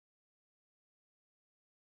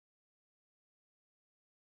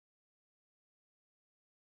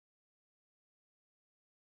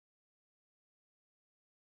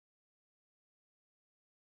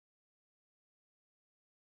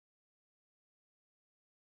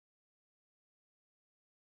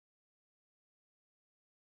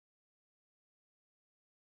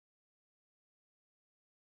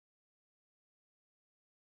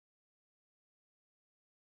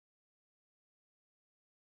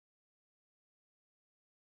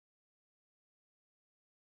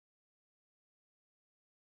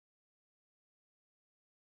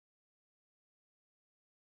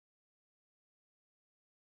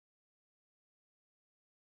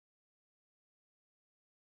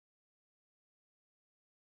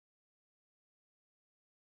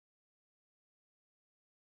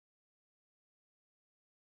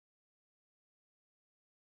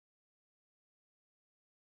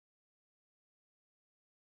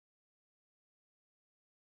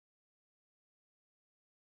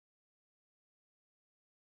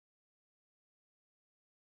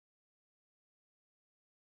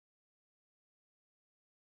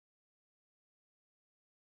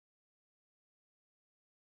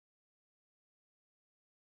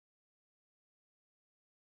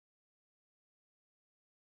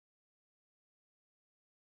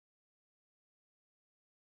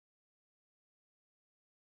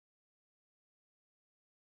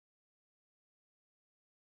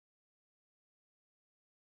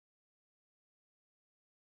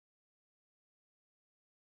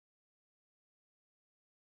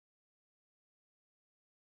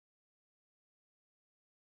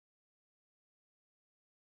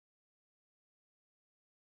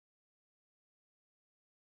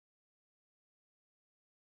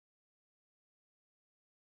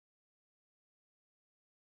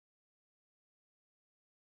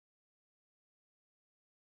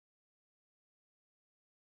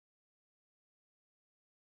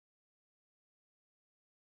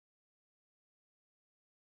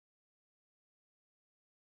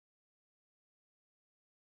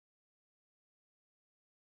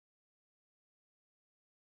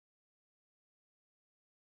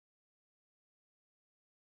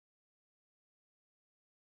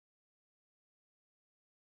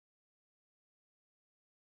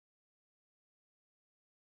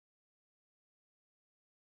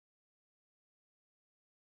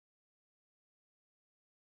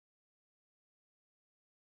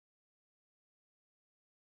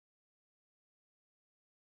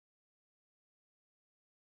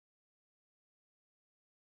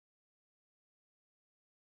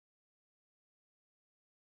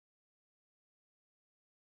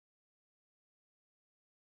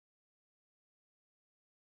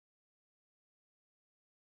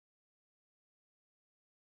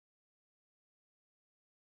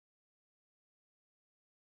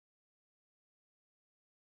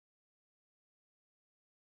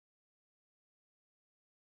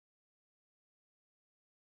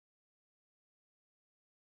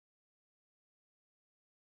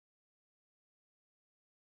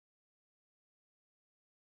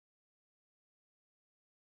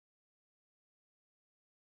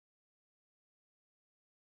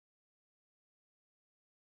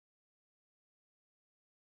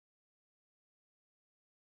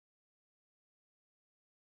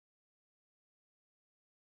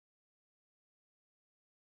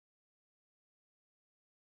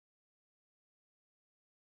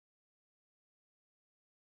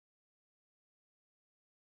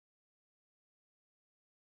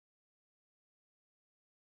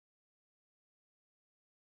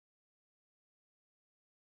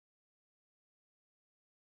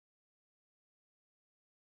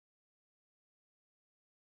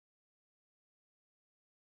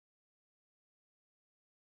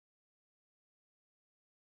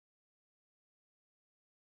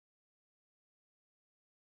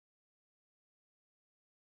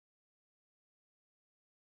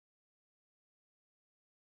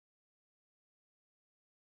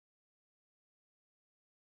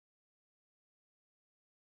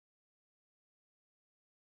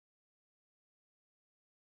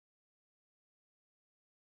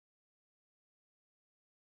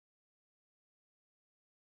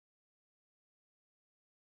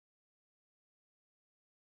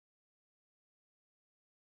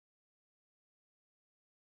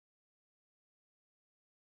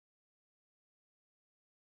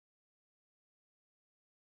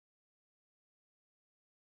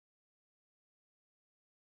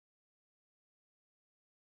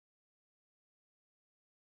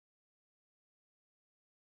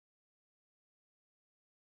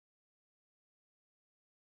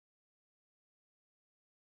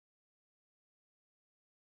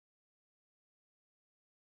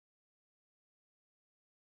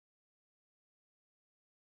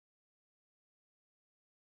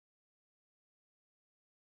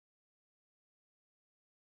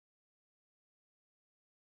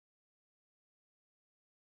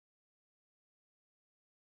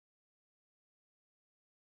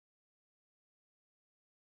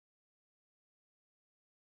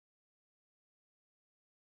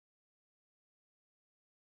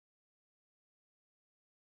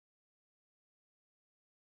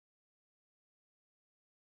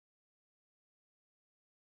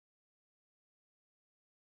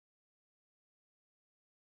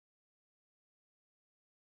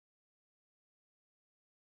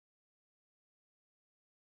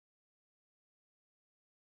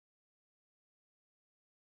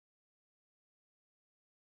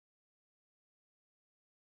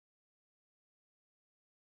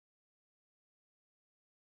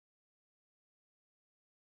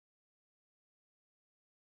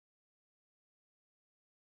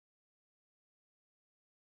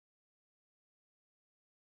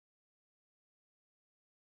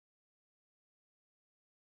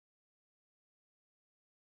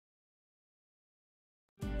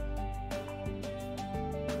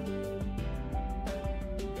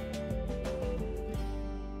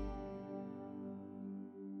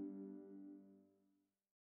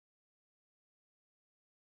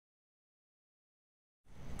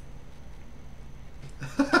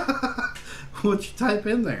What you type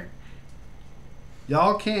in there?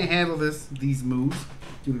 Y'all can't handle these moves.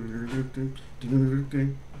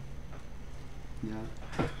 Yeah.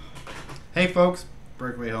 Hey folks,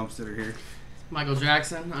 Breakaway Homesteader here. Michael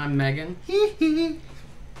Jackson, I'm Megan.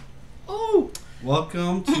 Oh,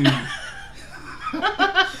 welcome to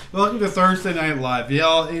welcome to Thursday Night Live.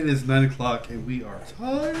 Y'all, it is 9 o'clock and we are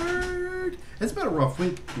tired. It's been a rough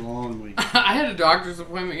week, long week. I had a doctor's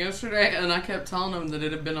appointment yesterday and I kept telling them that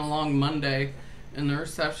it had been a long Monday. And the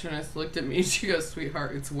receptionist looked at me and she goes,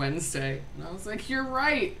 "Sweetheart, it's Wednesday." And I was like, "You're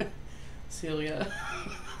right, Celia."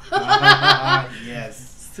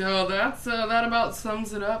 Yes. So that's that about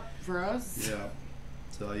sums it up for us. Yeah.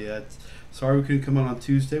 So yeah, sorry we couldn't come on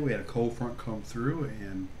Tuesday. We had a cold front come through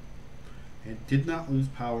and it did not lose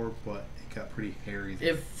power, but it got pretty hairy.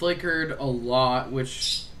 It flickered a lot,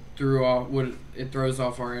 which throws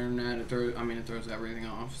off our internet. It throws everything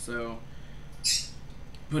off. So.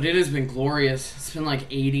 But it has been glorious. It's been like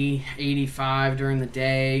 80, 85 during the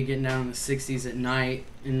day, getting down in the 60s at night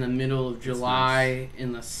in the middle of July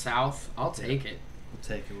in the south. I'll take it. We'll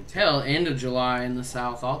take it. Hell, end of July in the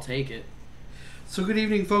south. I'll take it. So good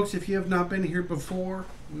evening, folks. If you have not been here before,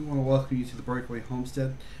 we want to welcome you to the Breakaway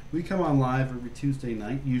Homestead. We come on live every Tuesday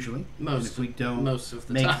night, usually. And if we don't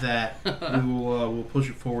make that, we'll push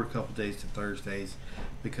it forward a couple days to Thursdays.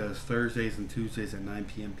 Because Thursdays and Tuesdays at 9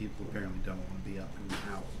 p.m. people apparently don't want to be up and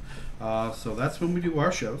out. So that's when we do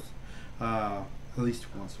our shows, at least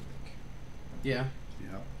once a week. Yeah.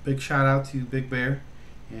 Yeah. Big shout out to Big Bear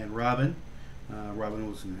and Robin.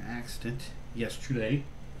 Robin was in an accident yesterday.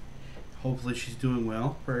 Hopefully she's doing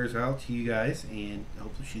well. Prayers out to you guys, and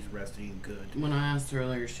hopefully she's resting good. When I asked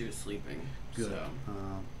earlier, she was sleeping. Good. So.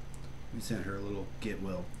 We sent her a little get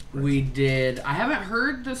well. We did. I haven't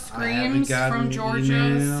heard the screams from Georgia, or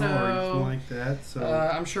anything like that. So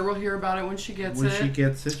I'm sure we'll hear about it when she gets it. When she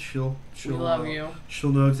gets it, she'll we love you.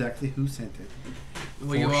 She'll know exactly who sent it.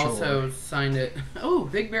 Well, you also signed it. Oh,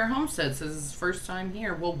 Big Bear Homestead says it's his first time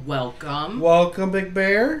here. Well, welcome. Welcome, Big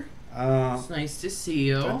Bear. It's nice to see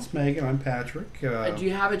you. That's Megan. I'm Patrick. Do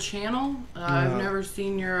you have a channel? I've never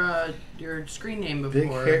seen your screen name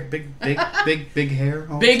before. Big hair.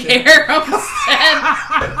 Homestead. Big hair homestead.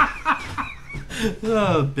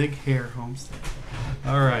 Big hair homestead.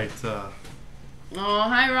 All right. Oh,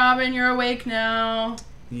 hi, Robin. You're awake now.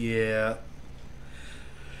 Yeah.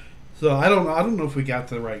 So I don't know if we got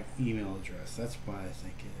the right email address. That's why I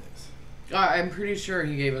think it is. I'm pretty sure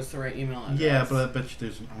he gave us the right email address. Yeah, but I bet you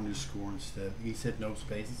there's an underscore instead. He said no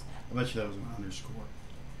spaces. I bet you that was an underscore.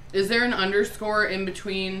 Is there an underscore in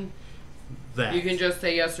between? That you can just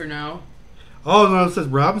say yes or no. Oh no! It says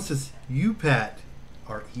Robin says you, Pat,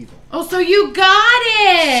 are evil. Oh, so you got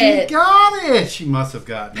it! She got it. She must have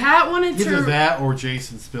gotten it. Pat wanted to either that or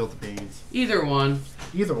Jason spilled the beans. Either one.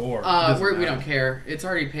 Either or. We don't care. It's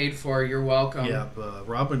already paid for. You're welcome. Yeah, but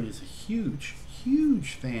Robin is a huge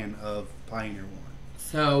fan of Pioneer Woman.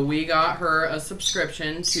 So we got her a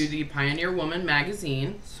subscription to the Pioneer Woman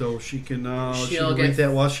magazine. So she can she'll read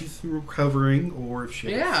that while she's recovering, or if she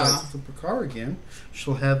decides to flip her car again,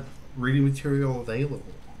 she'll have reading material available.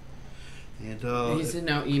 And he said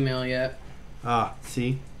no email yet.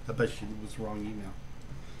 See? I bet you it was the wrong email.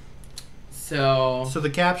 So the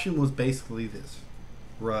caption was basically this.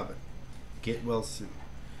 Robin, get well soon.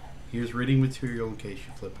 Here's reading material in case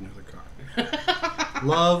you flip another car.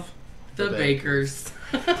 Love the Bakers.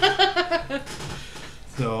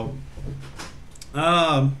 So,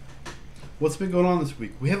 what's been going on this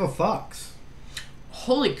week? We have a fox.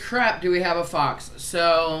 Holy crap, do we have a fox?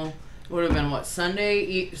 So, it would have been,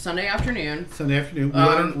 Sunday afternoon. Sunday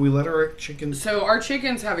afternoon. We let our chickens... So, our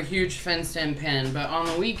chickens have a huge fenced-in pen, but on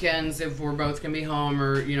the weekends, if we're both going to be home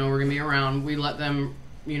or, we're going to be around, we let them,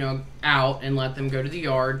 out and let them go to the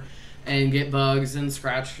yard and get bugs and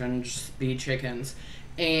scratch and just be chickens.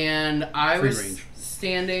 And I was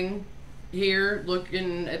standing here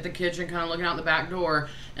looking at the kitchen, kind of looking out the back door,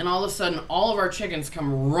 and all of a sudden all of our chickens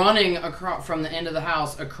come running across from the end of the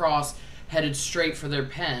house headed straight for their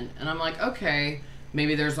pen. And I'm like, okay,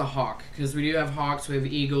 maybe there's a hawk, because we do have hawks, we have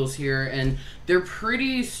eagles here, and they're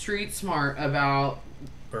pretty street smart about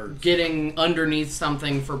getting underneath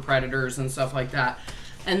something for predators and stuff like that.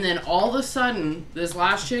 And then all of a sudden, this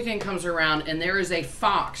last chicken comes around, and there is a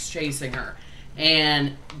fox chasing her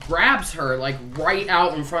and grabs her, right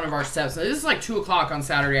out in front of our steps. So this is 2 o'clock on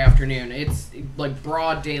Saturday afternoon. It's,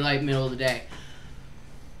 broad daylight, middle of the day.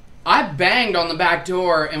 I banged on the back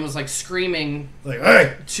door and was, screaming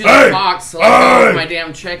hey, to the fox to let go of my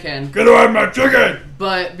damn chicken. Get away from my chicken!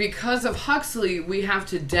 But because of Huxley, we have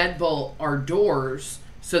to deadbolt our doors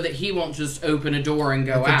so that he won't just open a door and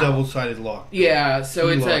go it's out. a double-sided lock. Yeah, so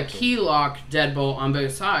it's a key lock deadbolt on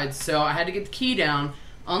both sides. So I had to get the key down,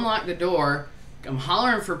 unlock the door. I'm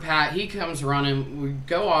hollering for Pat. He comes running. We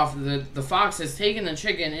go off. The fox has taken the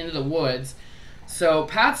chicken into the woods. So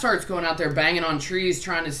Pat starts going out there banging on trees,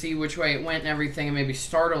 trying to see which way it went and everything, and maybe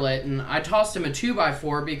startle it. And I tossed him a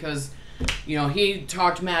 2x4 because, you know, he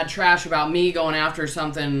talked mad trash about me going after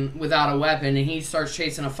something without a weapon, and he starts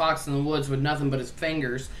chasing a fox in the woods with nothing but his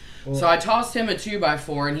fingers. Well, so I tossed him a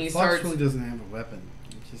 2x4, and he starts. Fox really doesn't have a weapon.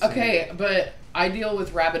 Okay, but I deal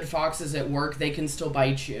with rabid foxes at work. They can still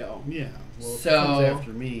bite you. Yeah. Well, so if it comes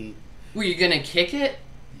after me. Were you gonna kick it?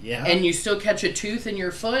 Yeah. And you still catch a tooth in your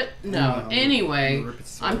foot? No. Anyway,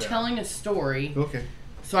 I'm telling a story. Okay.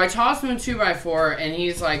 So I tossed him a 2x4, and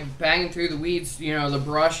he's like banging through the weeds, you know, the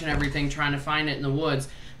brush and everything, trying to find it in the woods.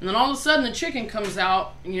 And then all of a sudden, the chicken comes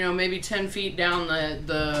out, you know, maybe 10 feet down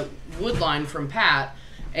the wood line from Pat,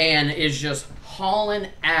 and is just hauling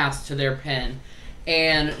ass to their pen.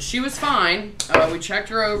 And she was fine. We checked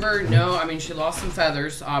her over. No, I mean, she lost some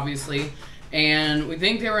feathers, obviously. And we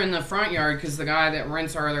think they were in the front yard because the guy that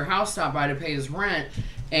rents our other house stopped by to pay his rent.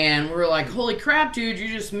 And we were like, holy crap, dude, you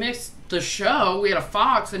just mixed the show. We had a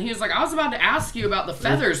fox. And he was like, I was about to ask you about the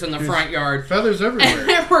feathers in the front yard. Feathers everywhere. And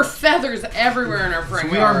there were feathers everywhere in our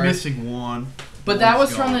front yard. We are missing one. But that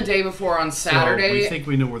was from the day before on Saturday. So we think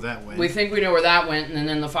we know where that went. We think we know where that went, and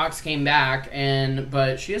then the fox came back,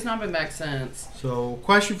 but she has not been back since. So,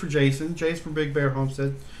 question for Jason. Jason from Big Bear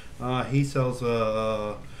Homestead. He sells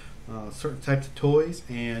certain types of toys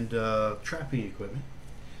and trapping equipment.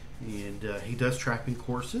 And he does trapping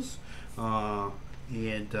courses.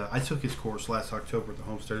 And I took his course last October at the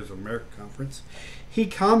Homesteaders of America Conference. He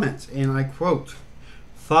comments, and I quote,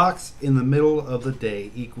 "Fox in the middle of the day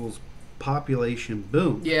equals population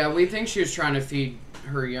boom." Yeah, we think she was trying to feed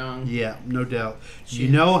her young. Yeah, no doubt. Do you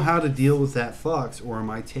know how to deal with that fox, or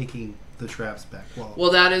am I taking the traps back?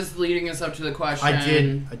 Well, that is leading us up to the question.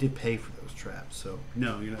 I did pay for those traps, so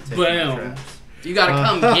no, you're not taking the traps. You got to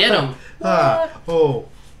come get them.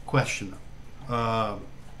 Question.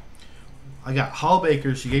 I got Hall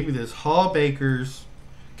Baker's. She gave me this Hall Baker's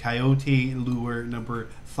Coyote Lure number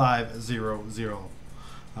 500.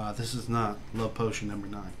 This is not Love Potion number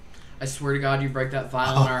 9. I swear to God, you break that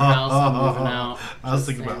vial in our house, I'm moving out. I was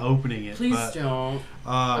thinking about opening it. Please don't.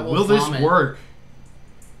 Will this work?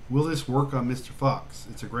 Will this work on Mr. Fox?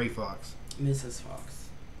 It's a gray fox. Mrs. Fox.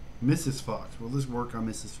 Mrs. Fox. Will this work on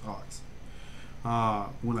Mrs. Fox?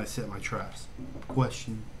 When I set my traps.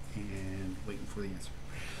 Question and waiting for the answer.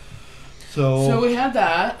 So we had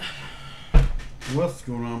that. What else is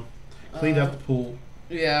going on? Cleaned out the pool.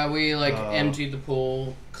 Yeah, we emptied the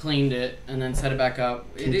pool, cleaned it, and then set it back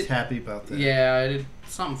up. Kids happy about that. Yeah,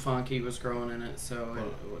 something funky was growing in it, so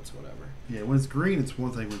it's whatever. Yeah, when it's green, it's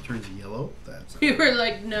one thing. When it turns yellow, that's... We were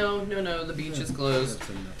like, no, the beach is closed.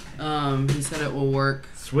 He said it will work.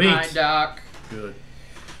 Sweet. Hi, Doc. Good.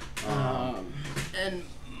 And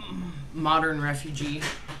Modern Refugee.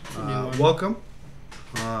 Welcome.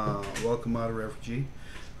 Welcome, Modern Refugee.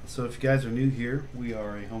 So if you guys are new here, we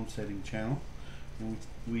are a homesteading channel. And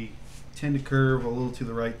we tend to curve a little to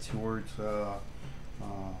the right towards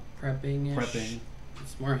prepping.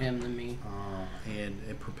 It's more him than me.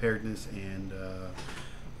 And preparedness and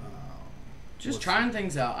just trying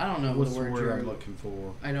things out. I don't know what's the word I'm looking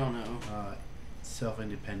for. I don't know.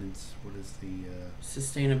 Self-independence. What is the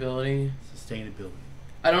sustainability? Sustainability.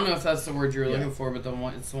 I don't know if that's the word you're looking for, but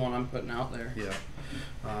it's the one I'm putting out there. Yeah.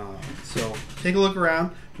 So take a look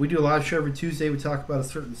around. We do a live show every Tuesday. We talk about a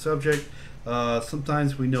certain subject.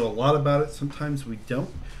 Sometimes we know a lot about it. Sometimes we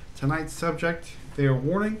don't. Tonight's subject, fair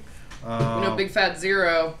warning. Big Fat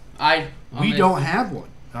Zero. We don't have one.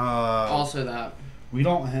 Also that. We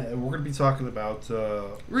don't have. We're going to be talking about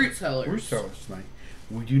root cellars. Root cellars tonight.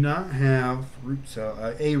 We do not have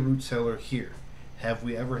a root cellar here. Have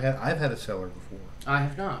we ever had? I've had a cellar before. I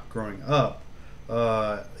have not. Growing up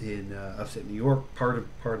in upstate New York, part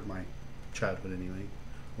of my childhood anyway,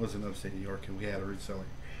 was in upstate New York, and we had a root cellar.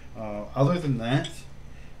 Other than that,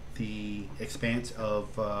 the expanse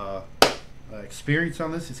of experience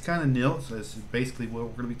on this is kind of nil. So this is basically what we're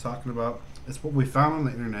going to be talking about. It's what we found on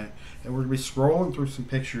the internet, and we're going to be scrolling through some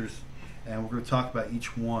pictures, and we're going to talk about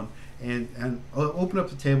each one and open up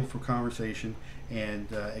the table for conversation and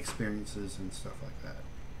experiences and stuff like that.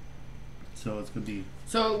 So it's going to be...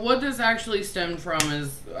 So what this actually stemmed from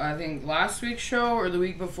is, I think, last week's show or the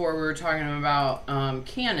week before, we were talking about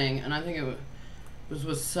canning, and I think it was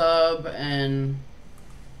with Sub and...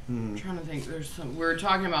 I'm trying to think. We were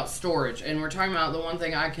talking about storage, and we're talking about the one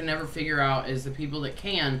thing I can never figure out is the people that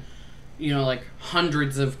can, like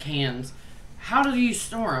hundreds of cans. how do you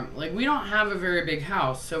store them? Like, we don't have a very big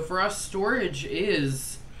house, so for us, storage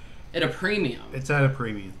is at a premium. It's at a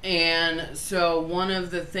premium. And so one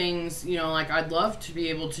of the things, you know, like, I'd love to be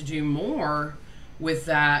able to do more with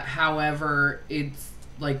that. However, it's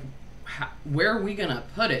like, where are we going to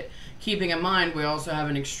put it? Keeping in mind, we also have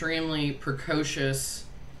an extremely precocious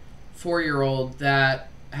 4-year-old that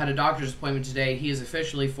had a doctor's appointment today. He is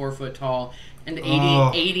officially 4 foot tall and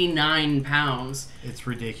 89 pounds. It's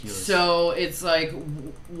ridiculous. So it's like,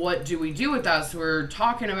 what do we do with that? So we're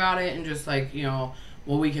talking about it and just like, you know,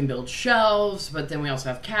 well, we can build shelves, but then we also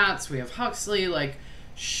have cats. We have Huxley. Like,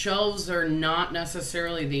 shelves are not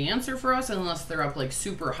necessarily the answer for us unless they're up like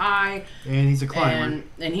super high. And he's a climber.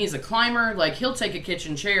 And he's a climber. Like, he'll take a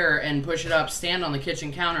kitchen chair and push it up, stand on the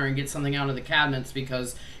kitchen counter, and get something out of the cabinets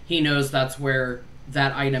because he knows that's where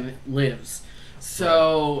that item lives.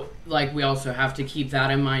 So, like, we also have to keep that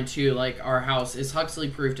in mind too. Like, our house is Huxley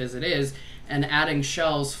proofed as it is, and adding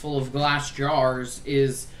shelves full of glass jars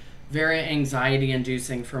is very anxiety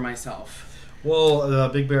inducing for myself. Well,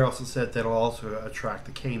 Big Bear also said that'll also attract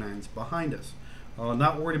the canines behind us.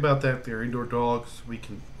 Not worried about that. They're indoor dogs. We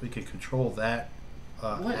can control that.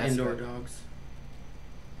 What aspect. Indoor dogs?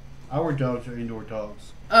 Our dogs are indoor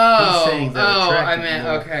dogs. I meant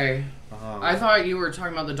okay. I thought you were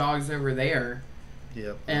talking about the dogs over there.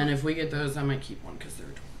 Yep. And if we get those, I might keep one because they're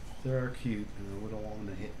adorable. They are cute. You know, we don't want them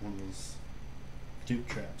to hit one of those dupe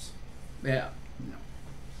traps. Yeah. No.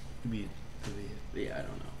 Could be yeah, I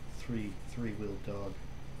don't know. Three-wheeled dog.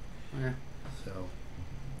 Yeah.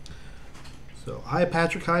 So hi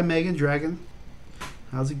Patrick, hi Megan Dragon.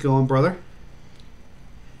 How's it going, brother?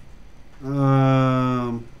 We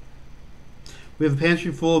have a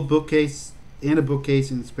pantry full of bookcase and a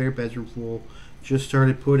bookcase in the spare bedroom full. Just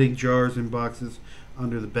started putting jars and boxes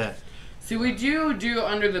under the bed. See, we do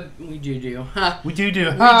under the we do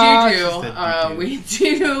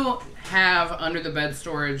have under the bed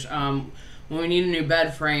storage. When we need a new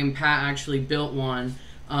bed frame, Pat actually built one.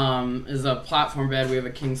 Is a platform bed. We have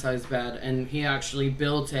a king size bed, and he actually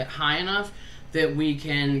built it high enough that we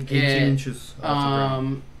can get 18 inches off the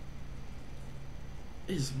ground.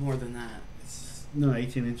 Is more than that. No,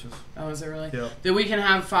 18 inches. Oh, is it really? Yeah. That we can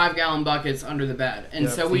have 5-gallon buckets under the bed. And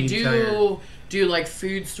so we do like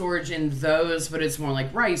food storage in those, but it's more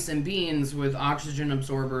like rice and beans with oxygen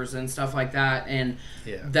absorbers and stuff like that. And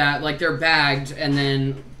that, like, they're bagged and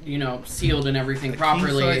then, you know, sealed and everything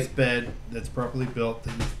properly. A king-size bed that's properly built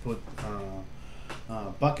that you put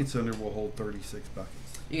buckets under will hold 36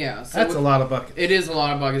 buckets. Yeah. So that's a lot of buckets. It is a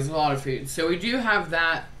lot of buckets, a lot of food. So we do have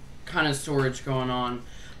that kind of storage going on.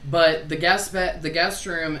 But the guest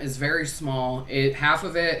room is very small. Half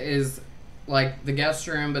of it is like the guest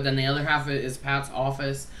room, but then the other half of it is Pat's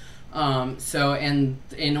office. So, and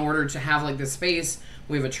in order to have like the space,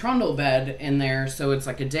 we have a trundle bed in there, so it's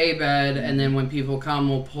like a day bed, and then when people come,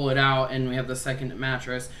 we'll pull it out, and we have the second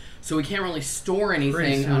mattress. So we can't really store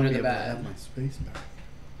anything under the bed. I have my space back.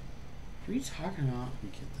 What are you talking about? We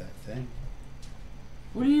get that thing.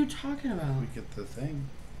 What are you talking about? We get the thing.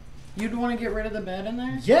 You'd want to get rid of the bed in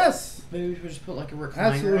there? Yes! Maybe we should just put like a recliner.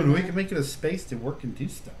 Absolutely. We can make it a space to work and do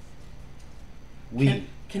stuff.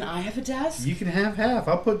 Can I have a desk? You can have half.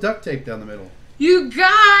 I'll put duct tape down the middle. You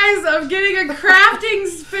guys! I'm getting a crafting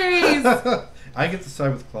space! I get the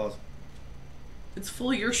side with the closet. It's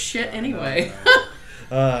full of your shit anyway.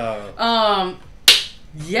 No.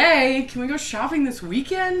 Yay! Can we go shopping this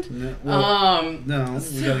weekend? No,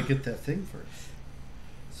 we gotta get that thing first.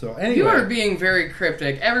 So anyway, you are being very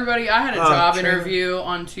cryptic. Everybody, I had a job interview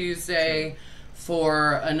on Tuesday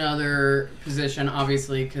for another position,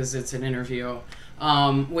 obviously, because it's an interview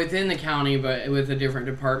within the county, but with a different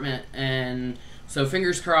department. And so,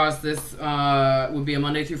 fingers crossed, this would be a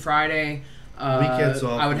Monday through Friday. Weekends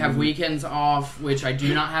off. I would have weekends off, which I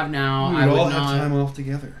do not have now. We would all have time off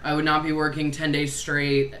together. I would not be working 10 days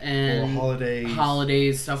straight and or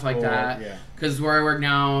holidays, stuff like that. Yeah. Because where I work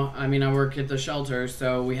now, I mean, I work at the shelter,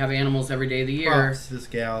 so we have animals every day of the year. Props, this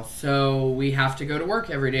gal. So we have to go to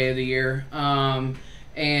work every day of the year. But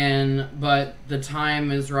the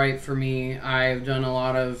time is right for me. I've done a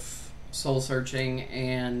lot of soul searching,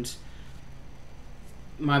 and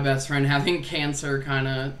my best friend having cancer kind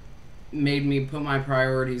of made me put my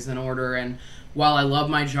priorities in order. And while I love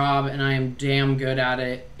my job and I am damn good at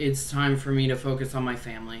it, it's time for me to focus on my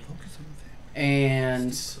family. Focus on the family.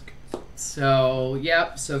 And so,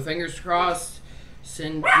 yep. So fingers crossed.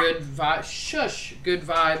 Send good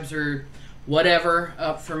vibes or whatever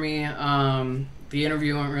up for me. The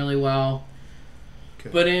interview went really well. Okay.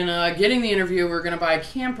 But in getting the interview, we're going to buy a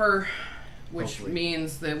camper, which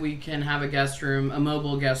means that we can have a guest room, a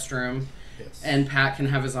mobile guest room. Yes. And Pat can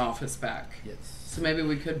have his office back. Yes. So maybe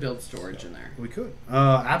we could build storage in there. We could.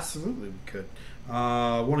 Absolutely we could.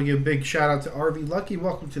 I want to give a big shout out to RV Lucky.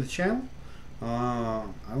 Welcome to the channel. I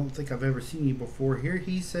don't think I've ever seen you before here.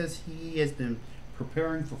 He says he has been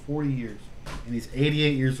preparing for 40 years. And he's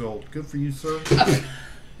 88 years old. Good for you, sir.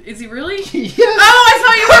 Is he really? Yes. Oh, I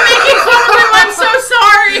thought you were making fun of him. I'm so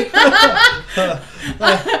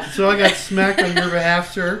sorry. So I got smacked on your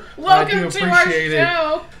behalf, sir. Welcome I do to our appreciate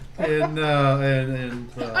show. it. And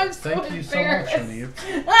I'm so thank you so much, honey.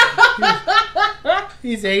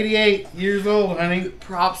 He's 88 years old, honey.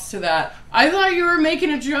 Props to that. I thought you were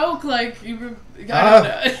making a joke, like you were.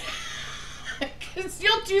 Because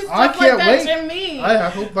you'll do stuff like that to me. I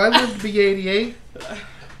hope I live to be 88.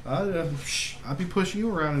 I'd be pushing you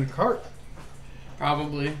around in a cart.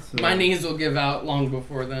 Probably. So, my knees will give out long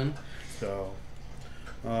before then. So,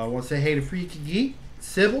 I want to say hey to Freaky Geek,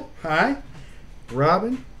 Sybil, hi,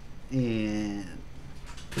 Robin, and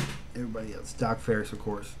everybody else. Doc Ferris, of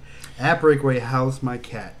course. At Breakaway House, my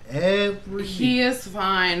cat. He is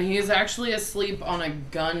fine. He is actually asleep on a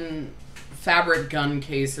fabric gun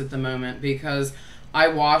case at the moment because I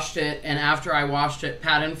washed it, and after I washed it,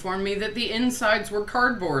 Pat informed me that the insides were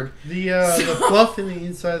cardboard. The fluff in the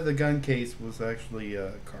inside of the gun case was actually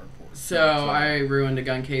cardboard. So I ruined a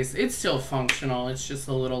gun case. It's still functional. It's just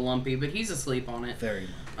a little lumpy, but he's asleep on it. Very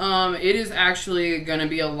much. It is actually going to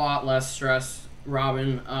be a lot less stress,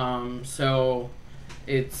 Robin. So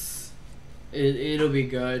it'll be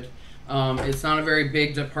good. It's not a very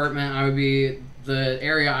big department. The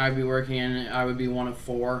area I'd be working in, I would be one of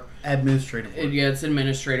 4. Administrative work. It's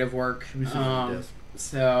administrative work.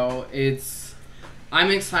 So I'm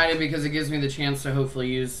excited because it gives me the chance to hopefully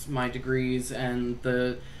use my degrees and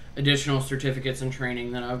the additional certificates and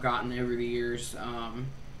training that I've gotten over the years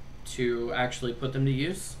to actually put them to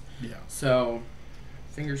use. Yeah. So,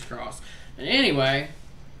 fingers crossed. And anyway,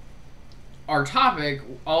 our topic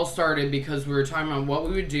all started because we were talking about what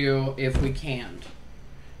we would do if we canned.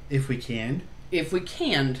 If we canned? If we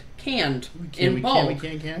canned in bulk,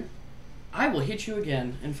 I will hit you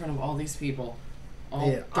again in front of all these people.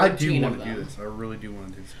 I do want to do this. I really do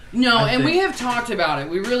want to do this. No, we have talked about it.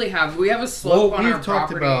 We really have. We have a slope on our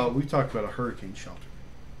property. We've talked about a hurricane shelter,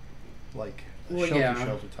 like a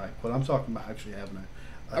shelter type. But I'm talking about actually having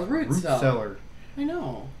a root cellar. I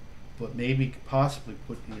know. But maybe possibly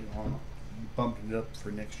putting it on, bumping it up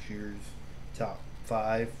for next year's top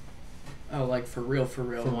 5. Oh, like for real. For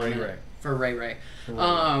Ray. For Ray.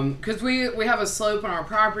 Because we have a slope on our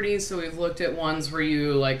property, so we've looked at ones where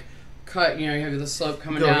you like cut, you have the slope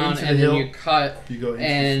coming down, and then you cut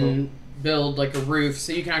and build like a roof,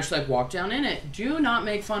 so you can actually like walk down in it. Do not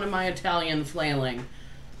make fun of my Italian flailing.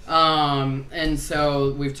 And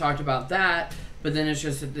so we've talked about that, but then it's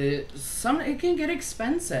just it can get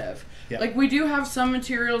expensive. Yep. Like we do have some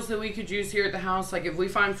materials that we could use here at the house. Like if we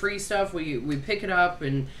find free stuff, we pick it up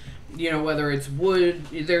and. Whether it's wood,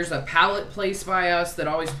 there's a pallet place by us that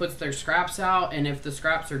always puts their scraps out, and if the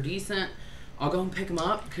scraps are decent, I'll go and pick them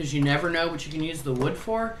up because you never know what you can use the wood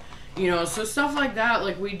for. So stuff like that,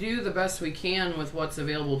 like we do the best we can with what's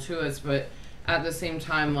available to us, but at the same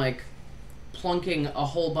time, like plunking a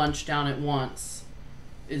whole bunch down at once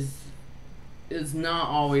is not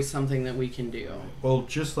always something that we can do. Well,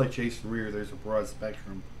 just like Jason Rear, there's a broad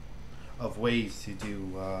spectrum of ways to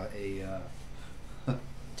do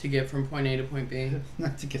to get from point A to point B.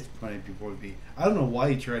 Not to get from point A to point B. I don't know why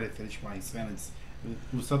you tried to finish my sentence.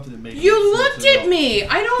 It was something that made you looked at me.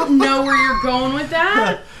 I don't know where you're going with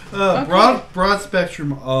that. Okay. Broad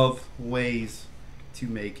spectrum of ways to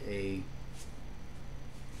make a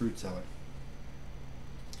fruit salad.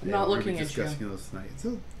 I'm not looking at you. Those tonight.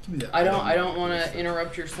 So, give me that. I don't want to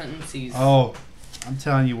interrupt your sentences. Oh, I'm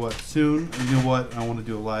telling you what. Soon, you know what? I want to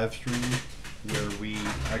do a live stream where we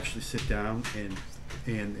actually sit down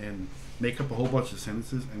and make up a whole bunch of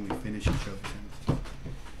sentences and we finish each other's sentences.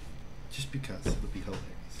 Just because it'll be hilarious.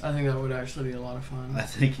 I think that would actually be a lot of fun. I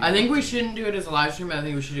think we shouldn't do it as a live stream, but I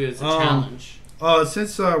think we should do it as a challenge.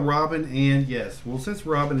 Since Robin and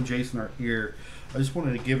Jason are here, I just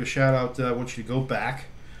wanted to give a shout out. I want you to go back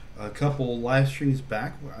a couple live streams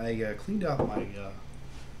back. I cleaned out my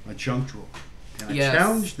junk drawer, and I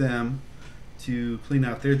challenged them to clean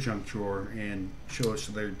out their junk drawer and show us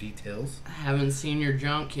their details. I haven't seen your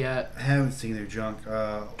junk yet. I haven't seen their junk.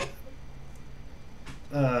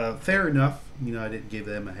 Fair enough. I didn't give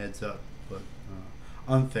them a heads up, but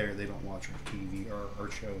unfair. They don't watch our TV or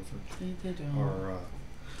our shows. They don't. Or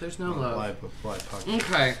there's no love. Live podcast.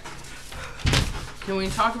 Okay. Can we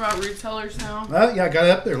talk about root cellars now? Yeah, I got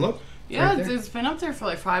it up there. Look. Yeah, right it's been up there for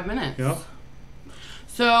like 5 minutes. Yeah.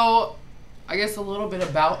 So, I guess, a little bit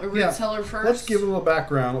about a root cellar first. Let's give a little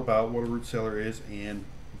background about what a root cellar is and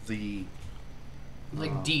the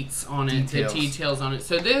deets on it, the details on it.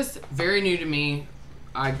 So this, very new to me.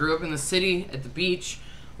 I grew up in the city, at the beach.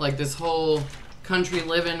 Like, this whole country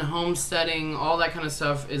living, homesteading, all that kind of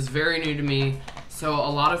stuff is very new to me. So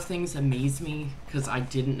a lot of things amaze me because I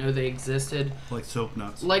didn't know they existed. Like soap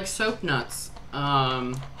nuts. So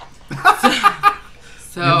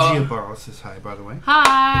Gia Barrow says hi, by the way.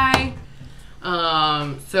 Hi.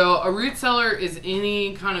 So a root cellar is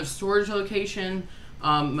any kind of storage location.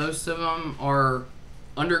 Most of them are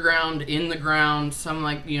underground, in the ground. Some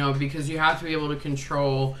because you have to be able to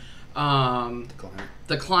control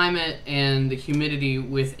the climate and the humidity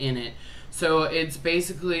within it. So it's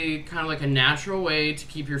basically kind of like a natural way to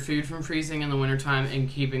keep your food from freezing in the wintertime and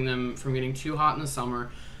keeping them from getting too hot in the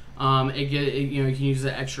summer. You can use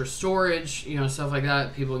the extra storage, stuff like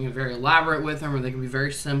that. People can get very elaborate with them, or they can be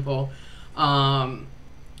very simple.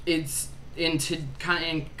 It's in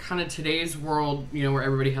kind of today's world, where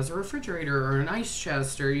everybody has a refrigerator or an ice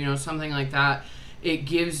chest or something like that. It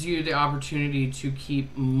gives you the opportunity to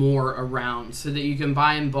keep more around so that you can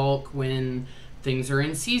buy in bulk when things are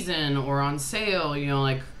in season or on sale.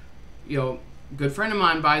 Good friend of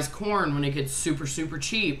mine buys corn when it gets super, super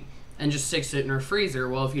cheap and just sticks it in her freezer.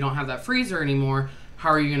 Well, if you don't have that freezer anymore, how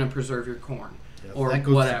are you going to preserve your corn? Yeah, or that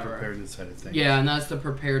goes whatever. To the preparedness side of things. Yeah, and that's the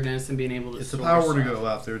preparedness and being able to. If the power were to go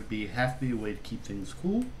out, there would have to be a way to keep things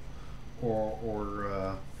cool,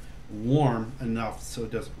 or warm enough so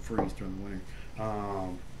it doesn't freeze during the winter.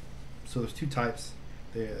 So there's two types.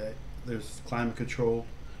 There's climate controlled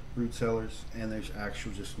root cellars, and there's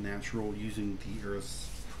actual just natural, using the Earth's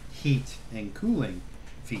heat and cooling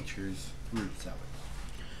features root cellars.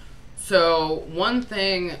 So one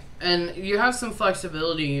thing, and you have some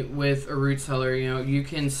flexibility with a root cellar. You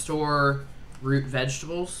can store root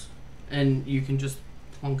vegetables, and you can just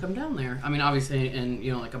plunk them down there. I mean, obviously in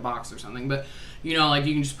like a box or something, but you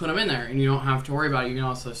can just put them in there, and you don't have to worry about it. You can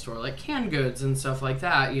also store like canned goods and stuff like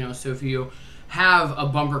that. So if you have a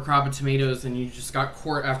bumper crop of tomatoes and you just got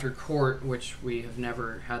quart after quart, which we have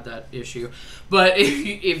never had that issue, but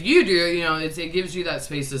if you do, it gives you that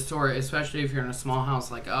space to store it, especially if you're in a small house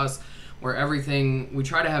like us, where we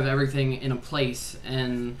try to have everything in a place,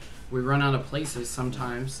 and we run out of places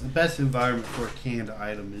sometimes. The best environment for a canned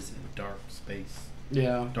item is in a dark space.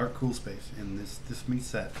 Yeah. Dark, cool space, and this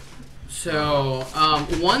meets that. So,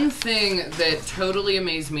 one thing that totally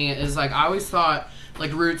amazed me is, I always thought,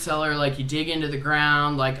 root cellar, you dig into the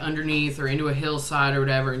ground, underneath or into a hillside or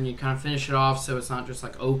whatever, and you kind of finish it off so it's not just,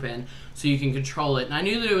 open, so you can control it. And I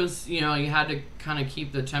knew that it was, you had to kind of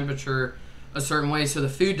keep the temperature a certain way so the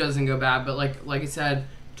food doesn't go bad, but like I said,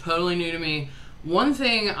 totally new to me. One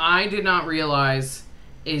thing I did not realize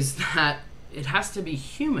is that it has to be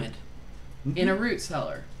humid in a root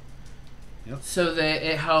cellar. Yep. So that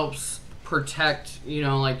it helps protect,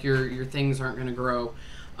 your things aren't going to grow.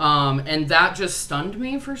 And that just stunned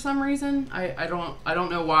me for some reason. I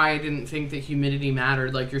don't know why I didn't think that humidity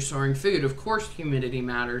mattered. You're storing food, of course humidity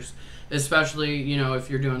matters, especially, if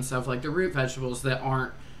you're doing stuff like the root vegetables that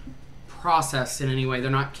aren't processed in any way.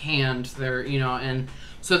 They're not canned. They're, and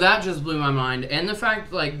so that just blew my mind. And the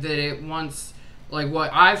fact, that it once,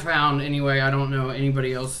 what I found anyway, I don't know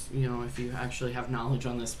anybody else, if you actually have knowledge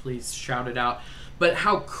on this, please shout it out. But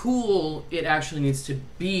how cool it actually needs to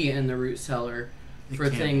be in the root cellar for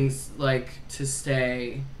things to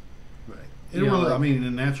stay. Right. I mean,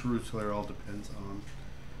 the natural root cellar all depends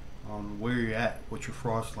on where you're at, what your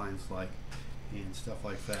frost line's like, and stuff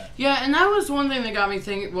like that. Yeah, and that was one thing that got me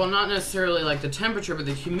thinking, well, not necessarily the temperature, but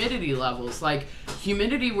the humidity levels.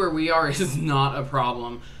 Humidity where we are is not a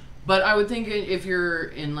problem. But I would think if you're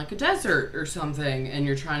in a desert or something and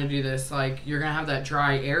you're trying to do this, you're going to have that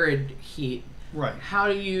dry, arid heat. Right. How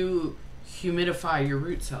do you humidify your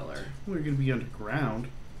root cellar? Well, you're going to be underground.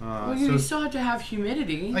 You still have to have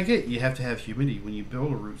humidity. I get you have to have humidity. When you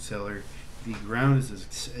build a root cellar, the ground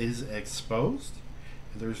is exposed.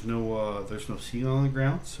 There's no seal on the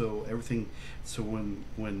ground, so everything. So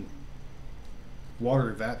when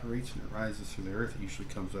water evaporates and it rises through the earth, it usually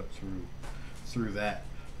comes up through that.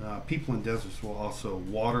 People in deserts will also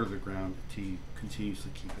water the ground to continuously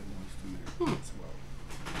keep it moist in there as well.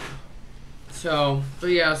 So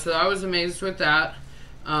I was amazed with that.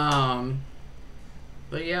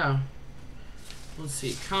 But yeah, let's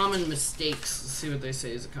see. Common mistakes. Let's see what they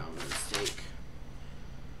say is a common mistake.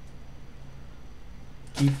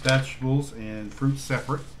 Keep vegetables and fruits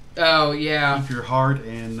separate. Oh yeah. Keep your hard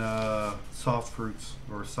and soft fruits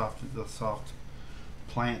or soft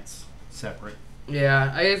plants separate.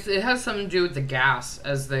 Yeah, it has something to do with the gas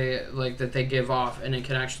that they give off, and it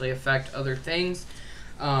can actually affect other things.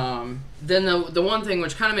 Then the one thing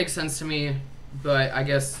which kind of makes sense to me, but I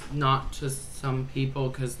guess not to some people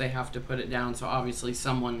because they have to put it down. So obviously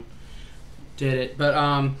someone did it, but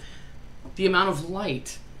the amount of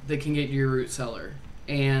light that can get to your root cellar.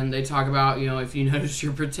 And they talk about, if you notice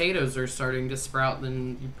your potatoes are starting to sprout,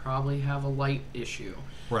 then you probably have a light issue.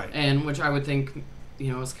 Right. And which I would think,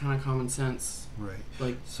 is kind of common sense.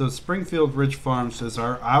 Right. So Springfield Ridge Farm says,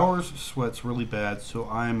 ours sweats really bad, so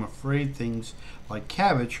I'm afraid things like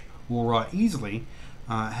cabbage will rot easily.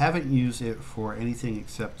 Haven't used it for anything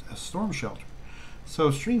except a storm shelter.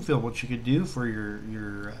 So Springfield, what you could do for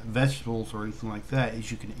your vegetables or anything like that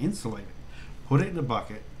is you can insulate it. Put it in a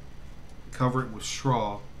bucket, cover it with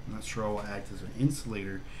straw, and that straw will act as an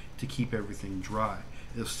insulator to keep everything dry.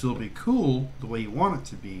 It'll still be cool the way you want it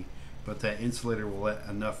to be, but that insulator will let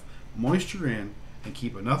enough moisture in and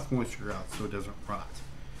keep enough moisture out so it doesn't rot.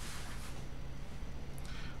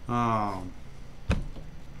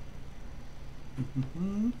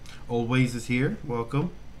 Old Ways is here.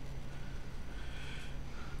 Welcome.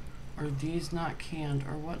 Are these not canned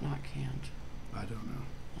or what not canned? I don't know.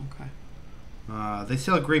 Okay. They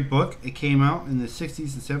sell a great book. It came out in the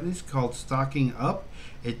 60s and 70s called Stocking Up.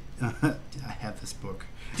 I have this book.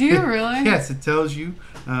 Do you really? Yes, it tells you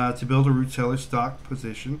to build a root cellar stock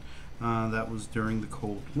position. That was during the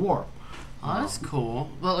Cold War. Oh, that's cool.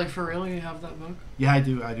 But like for real, you have that book? Yeah, I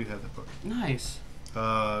do. I do have that book. Nice.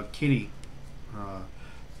 Kitty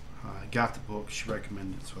got the book. She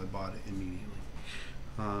recommended it, so I bought it immediately.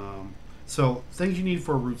 So things you need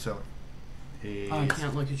for a root cellar. I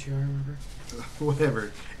can't look at you. I remember.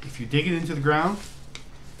 Whatever. If you dig it into the ground,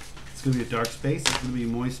 it's going to be a dark space. It's going to be a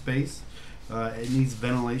moist space. It needs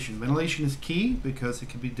ventilation. Ventilation is key because it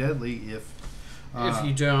can be deadly if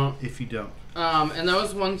you don't. If you don't. And that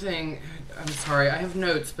was one thing. I'm sorry. I have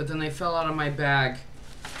notes, but then they fell out of my bag.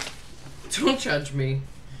 Don't judge me.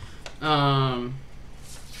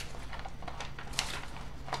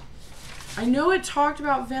 I know it talked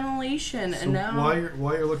about ventilation, and now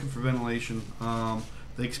while you're looking for ventilation,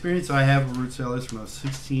 the experience I have with root cellars when I was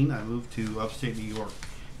 16, I moved to upstate New York,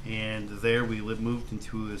 and there we moved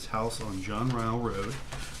into this house on John Ryle Road,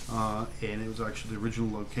 and it was actually the original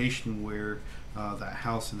location where that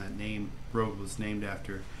house and that road was named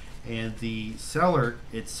after, and the cellar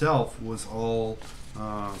itself was all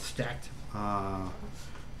stacked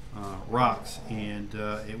rocks, and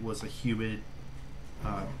it was a humid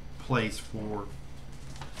place for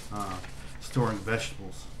storing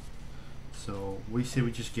vegetables. So we say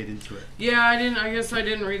we just get into it. Yeah, I guess I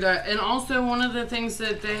didn't read that. And also one of the things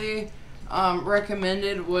that they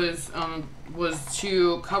recommended was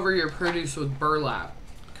to cover your produce with burlap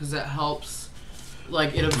because it helps.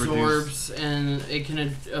 Like it absorbs and it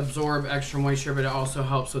can absorb extra moisture, but it also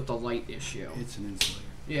helps with the light issue. It's an insulator.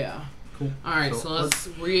 Yeah. Cool. All right, so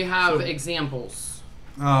we have examples.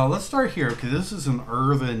 Let's start here because this is an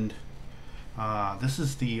earthen. This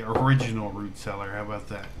is the original root cellar. How about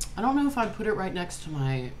that? I don't know if I'd put it right next to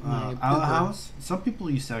my outhouse. Some people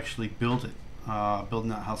used to actually build an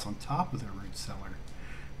outhouse on top of their root cellar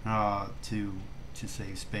to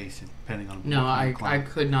save space, depending on. No, I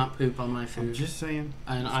could not poop on my food. I'm just saying.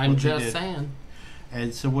 And I'm just saying.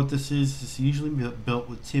 And so what this is usually built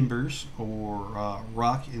with timbers or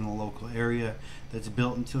rock in the local area that's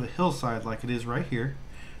built into a hillside like it is right here.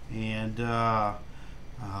 And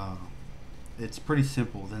it's pretty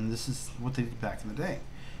simple. Then this is what they did back in the day.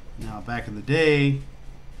 Now, back in the day,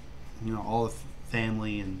 all the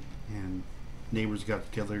family and neighbors got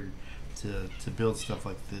together to build stuff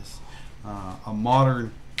like this. A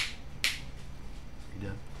modern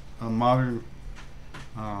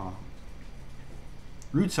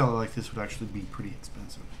root cellar like this would actually be pretty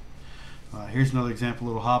expensive. Here's another example,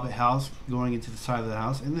 little hobbit house going into the side of the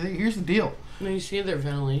house. And here's the deal. No, you see their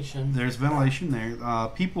ventilation. There's ventilation there.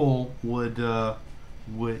 People would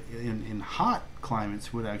in hot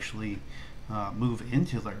climates would actually move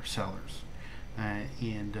into their cellars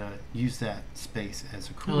and use that space as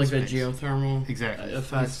a cool space. Like a geothermal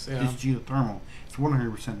effects. It's geothermal. It's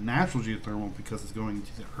 100% natural geothermal because it's going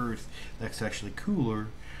into the earth that's actually cooler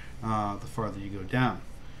the farther you go down.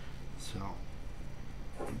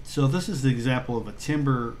 So this is the example of a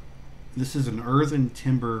timber. This is an earthen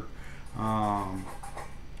timber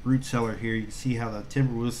root cellar here. You can see how the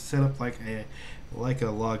timber was set up like a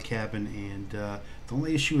log cabin, and the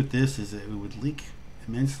only issue with this is that it would leak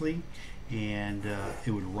immensely, and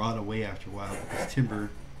it would rot away after a while because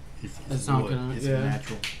timber is wood. It's a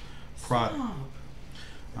natural product.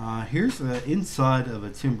 Here's the inside of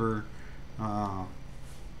a timber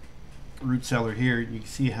root cellar here, you can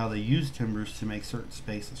see how they use timbers to make certain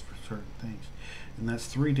spaces for certain things. And that's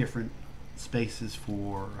 3 different spaces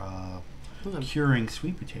for curing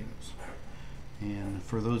sweet potatoes. And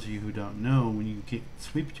for those of you who don't know, when you get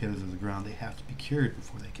sweet potatoes in the ground, they have to be cured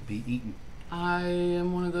before they can be eaten. I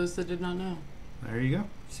am one of those that did not know. There you go.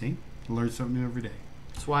 See? You learn something new every day.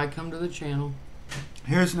 That's why I come to the channel.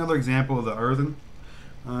 Here's another example of the earthen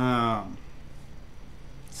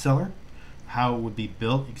cellar. How it would be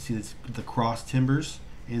built. You can see this, the cross timbers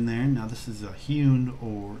in there. Now this is a hewn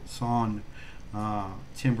or sawn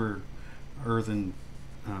timber earthen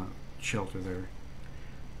shelter there.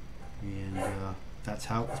 And that's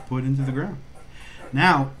how it was put into the ground.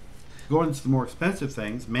 Now, going into the more expensive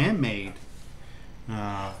things, man-made.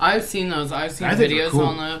 I've seen those. I've seen videos cool.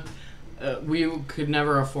 on the. We could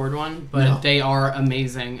never afford one, but no. They are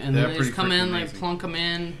amazing. And then they just come in, amazing. They plunk them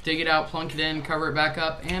in, dig it out, plunk it in, cover it back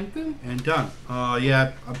up, and boom. And done.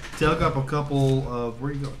 Yeah, I dug up a couple of.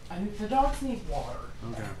 Where are you going? I think the dogs need water.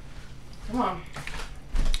 Okay. Come on.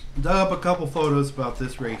 Dug up a couple photos about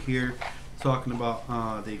this right here. Talking about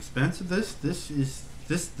the expense of this.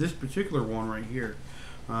 This particular one right here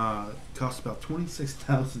costs about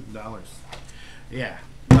 $26,000. Yeah.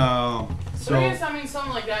 So I guess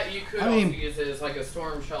something like that you could also use it as like a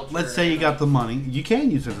storm shelter. Let's say you got the money, you can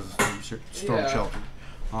use it as a storm shelter.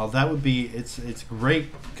 That would be it's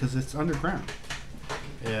great because it's underground.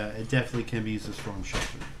 Yeah, it definitely can be used as a storm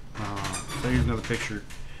shelter. So here's another picture.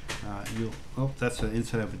 That's the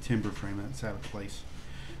inside of a timber frame that's out of place.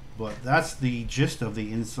 But that's the gist of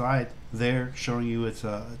the inside there, showing you it's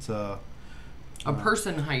a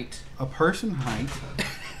person height. A person height.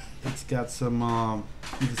 It's got some.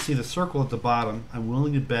 You can see the circle at the bottom. I'm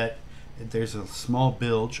willing to bet that there's a small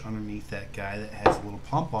bilge underneath that guy that has a little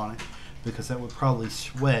pump on it, because that would probably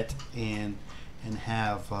sweat and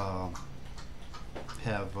have a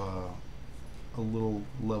little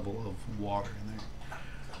level of water in there,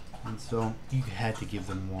 and so you had to give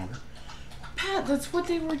them water. Pat, that's what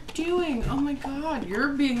they were doing. Oh my God, you're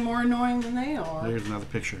being more annoying than they are. There's another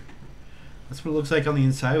picture. That's what it looks like on the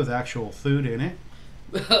inside with actual food in it.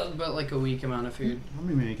 But like a weak amount of food. Let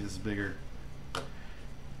me make this bigger.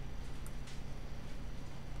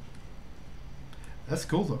 That's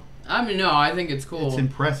cool though. No, I think it's cool. It's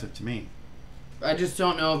impressive to me. I just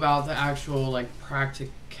don't know about the actual like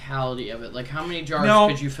practicality of it. Like how many jars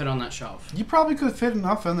could you fit on that shelf? You probably could fit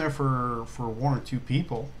enough in there for 1 or 2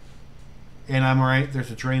 people. And I'm right,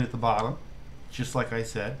 there's a drain at the bottom, just like I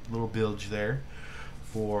said, little bilge there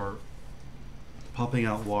for pumping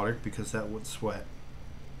out water because that would sweat.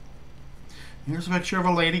 Here's a picture of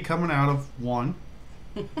a lady coming out of one.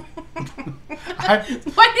 Why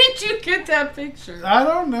did you get that picture? I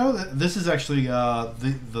don't know. This is actually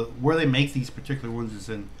the where they make these particular ones is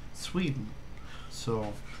in Sweden,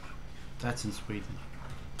 so that's in Sweden.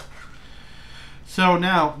 So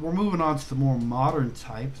now we're moving on to the more modern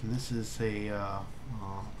type, and this is a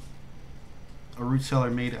root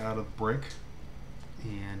cellar made out of brick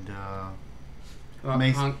and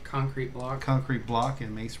concrete block. Concrete block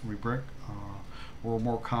and masonry brick, or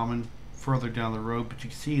more common further down the road. But you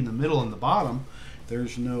can see in the middle and the bottom,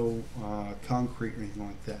 there's no concrete or anything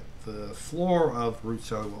like that. The floor of root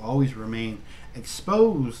cellar will always remain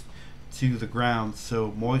exposed to the ground,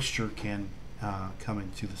 so moisture can come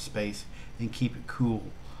into the space and keep it cool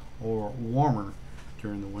or warmer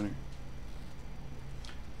during the winter.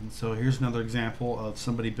 And so here's another example of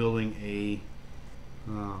somebody building a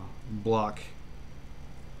block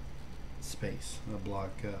space, a block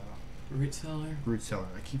root cellar. Root cellar.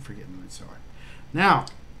 I keep forgetting the root cellar. Now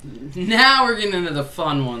we're getting into the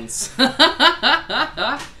fun ones.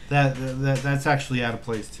 That's actually out of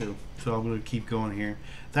place too. So I'm going to keep going here.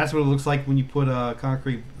 That's what it looks like when you put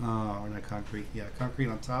concrete on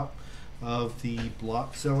top of the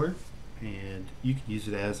block cellar, and you can use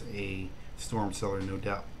it as a storm cellar, no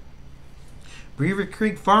doubt. Beaver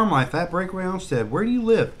Creek Farm Life at Breakaway Homestead. Where do you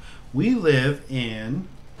live? We live in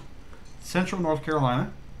central North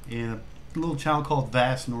Carolina, in a little town called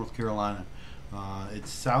Vass, North Carolina.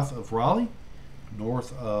 It's south of Raleigh,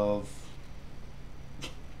 north of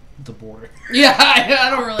the border. Yeah,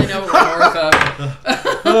 I don't really know what we're north of.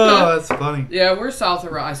 Oh, that's funny. Yeah, we're south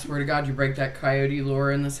of Raleigh. I swear to God, you break that coyote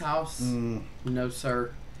lure in this house? No,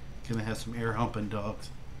 sir. Gonna have some air humping dogs.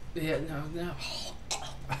 Yeah, no.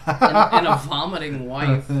 and a vomiting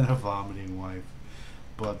wife. And a vomiting wife.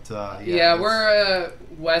 But, yeah, we're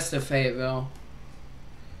west of Fayetteville.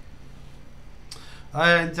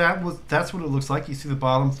 That's what it looks like. You see the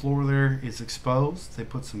bottom floor there is exposed. They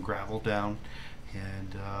put some gravel down,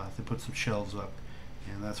 and they put some shelves up,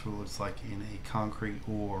 and that's what it looks like in a concrete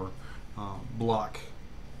or block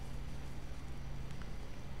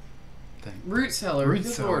thing. Root cellar. Root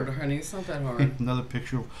Good cellar. Lord, honey, it's not that hard. Another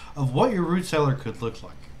picture of what your root cellar could look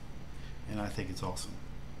like. And I think it's awesome.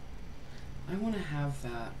 I want to have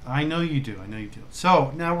that. I know you do.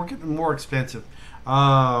 So, now we're getting more expensive.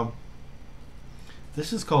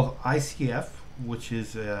 This is called ICF, which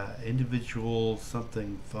is individual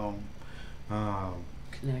something foam.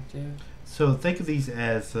 Connective. So think of these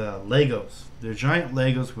as Legos. They're giant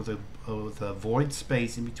Legos with a void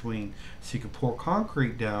space in between, so you can pour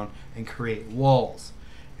concrete down and create walls.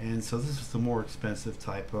 And so this is the more expensive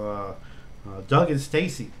type. Doug and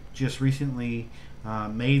Stacy just recently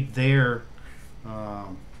made their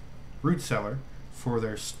root cellar for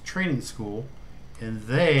their training school, and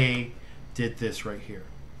they did this right here,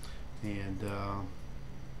 and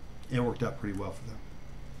it worked out pretty well for them.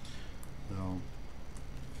 So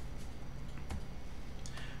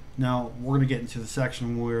now we're going to get into the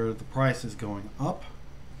section where the price is going up.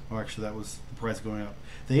 Oh, actually, that was the price going up.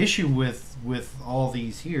 The issue with all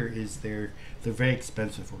these here is they're very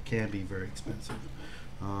expensive, or can be very expensive,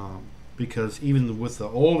 because even with the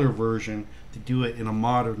older version, to do it in a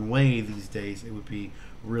modern way these days, it would be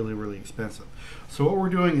really, really expensive. So what we're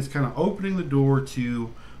doing is kind of opening the door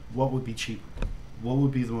to what would be cheaper. What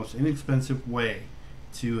would be the most inexpensive way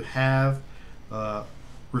to have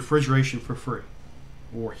refrigeration for free,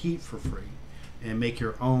 or heat for free, and make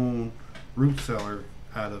your own root cellar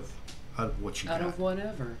out of what you got. Out of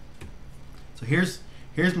whatever. So here's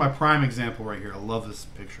my prime example right here. I love this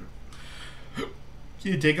picture.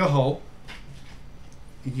 You dig a hole,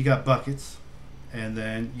 and you got buckets, and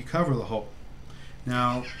then you cover the hole.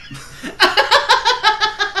 Now,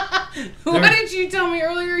 what did you tell me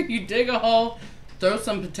earlier? You dig a hole, throw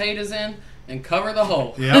some potatoes in, and cover the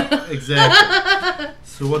hole. Yep, exactly.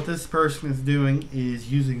 So what this person is doing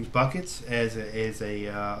is using buckets as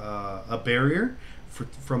a barrier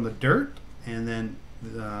from the dirt, and then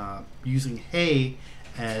using hay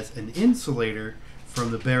as an insulator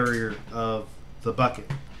from the barrier of the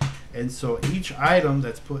bucket. And so each item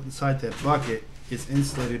that's put inside that bucket is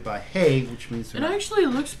insulated by hay, which means it actually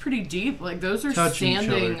looks pretty deep. Like those are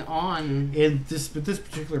standing on. And this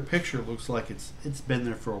particular picture looks like it's been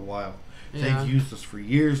there for a while. Yeah. They've used this for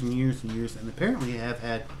years and years and years, and apparently have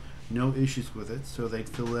had no issues with it. So they'd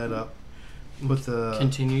fill that up with the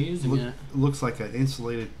continue using it. Looks like an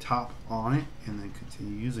insulated top on it, and then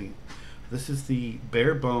continue using it. This is the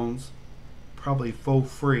bare bones, probably faux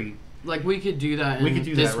free. Like we could do that. We could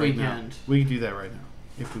do this that right weekend. now. We could do that right now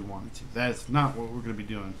if we wanted to. That's not what we're going to be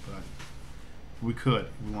doing, but we could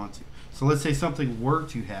if we want to. So let's say something were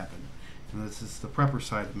to happen, and this is the prepper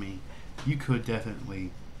side of me. You could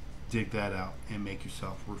definitely dig that out and make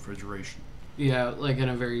yourself refrigeration. Yeah, like in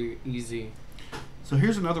a very easy. So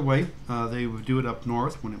here's another way they would do it up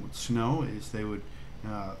north when it would snow. Is they would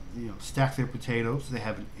stack their potatoes. They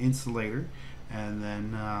have an insulator, and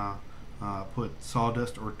then put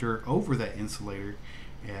sawdust or dirt over that insulator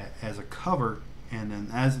as a cover, and then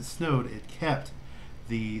as it snowed, it kept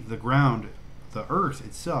the ground, the earth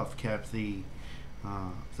itself kept the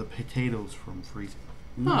potatoes from freezing.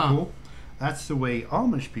 Isn't that cool? That's the way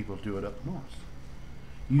Amish people do it up north,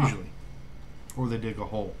 usually. Or they dig a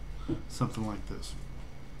hole, something like this.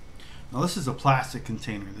 Now this is a plastic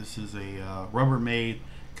container. This is a Rubbermaid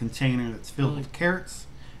container that's filled with carrots,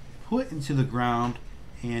 put into the ground,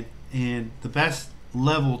 and the best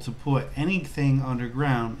level to put anything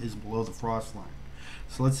underground is below the frost line.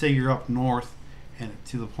 So let's say you're up north and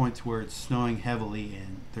to the point to where it's snowing heavily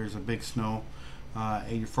and there's a big snow,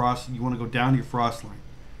 and you want to go down to your frost line,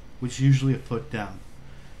 which is usually a foot down.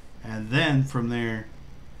 And then from there,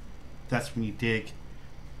 that's when you dig,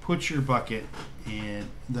 put your bucket, and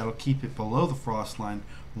that'll keep it below the frost line,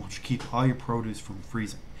 which will keep all your produce from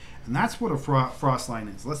freezing. And that's what a frost line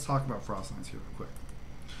is. Let's talk about frost lines here real quick.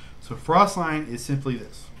 So frost line is simply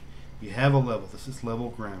this. You have a level. This is level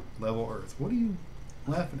ground, level earth. What are you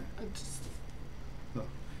laughing at?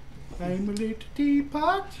 I'm a little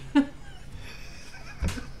teapot.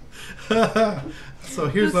 So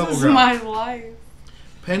here's level ground. This is my life.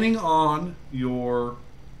 Depending on your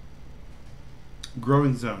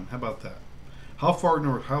growing zone, how about that? How far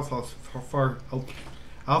north? How far north?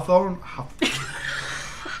 How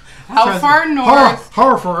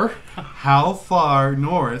far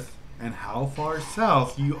north and how far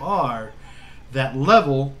south you are, that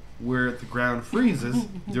level where the ground freezes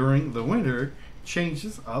during the winter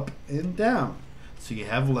changes up and down. So you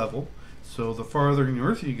have level. So the farther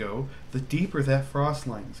north you go, the deeper that frost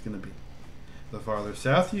line is going to be. The farther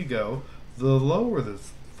south you go, the lower the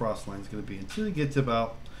frost line is going to be, until you get to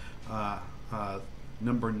about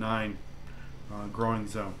number 9 growing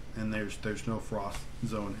zone, and there's no frost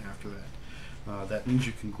zone after that. That means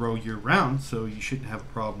you can grow year round, so you shouldn't have a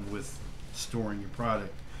problem with storing your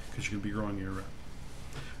product because you're going to be growing year round.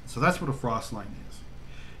 So that's what a frost line is.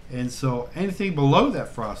 And so anything below that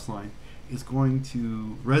frost line is going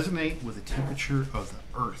to resonate with the temperature of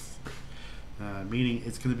the earth, meaning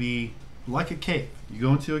it's going to be like a cave. You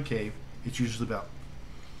go into a cave, it's usually about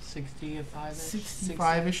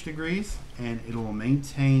 65-ish degrees, and it will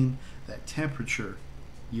maintain that temperature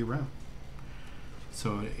year round.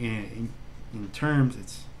 So in terms,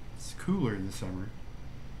 it's cooler in the summer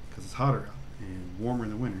because it's hotter out, and warmer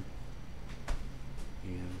in the winter,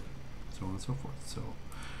 and so on and so forth. So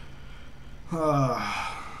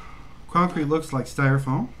concrete looks like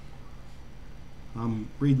styrofoam. I'm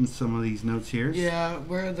reading some of these notes here. Yeah,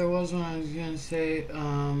 where there was one I was going to say,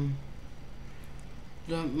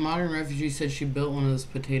 the modern refugee said she built one of those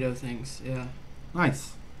potato things. Yeah.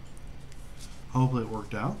 Nice. Hopefully it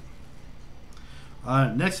worked out.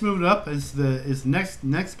 Next moving up is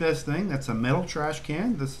next best thing. That's a metal trash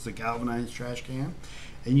can. This is a galvanized trash can,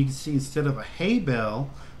 and you can see instead of a hay bale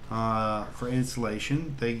for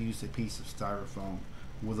insulation, they used a piece of styrofoam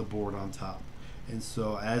with a board on top. And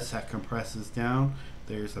so as that compresses down,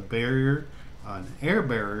 there's a barrier, an air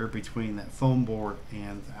barrier between that foam board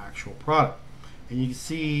and the actual product. And you can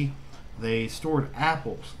see they stored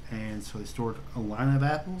apples, and so they stored a line of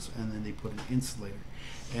apples, and then they put an insulator.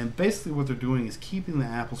 And basically what they're doing is keeping the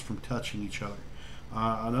apples from touching each other.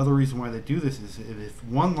 Another reason why they do this is if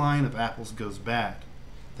one line of apples goes bad,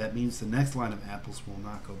 that means the next line of apples will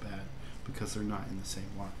not go bad because they're not in the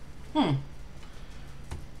same line.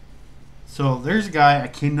 So there's a guy, I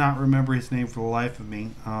cannot remember his name for the life of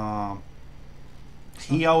me.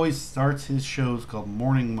 He always starts his shows called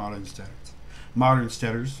Morning Modern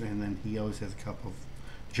Steaders, and then he always has a cup of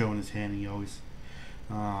Joe in his hand. He always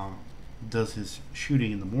does his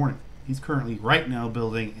shooting in the morning. He's currently right now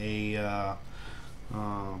building a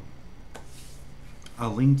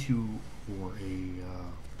lean-to, or what do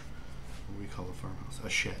we call a farmhouse? A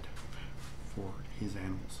shed for his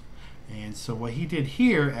animals. And so what he did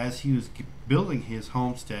here, as he was building his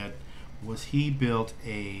homestead, was he built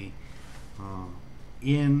a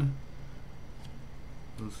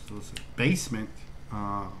basement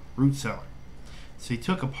root cellar. So he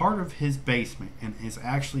took a part of his basement and is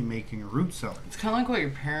actually making a root cellar. It's kind of like what your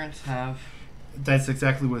parents have. That's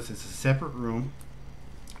exactly what it is. It's a separate room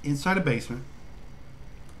inside a basement,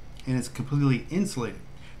 and it's completely insulated.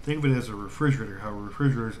 Think of it as a refrigerator, how a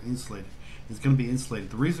refrigerator is insulated. It's going to be insulated.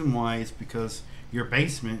 The reason why is because your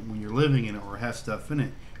basement, when you're living in it or have stuff in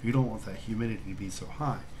it, you don't want that humidity to be so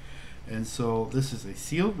high. And so this is a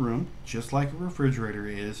sealed room, just like a refrigerator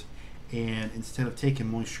is, and instead of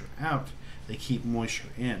taking moisture out, they keep moisture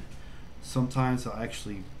in. Sometimes they'll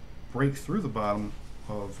actually break through the bottom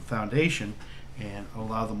of the foundation and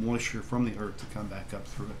allow the moisture from the earth to come back up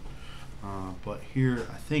through it. But here,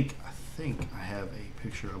 I think I have a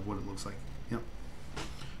picture of what it looks like. Yep.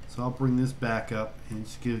 So I'll bring this back up and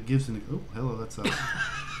just gives an. Oh, hello, that's a.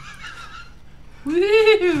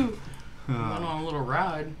 Woo! Went on a little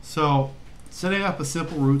ride. So, setting up a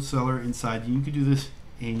simple root cellar inside, you could do this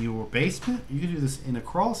in your basement. You could do this in a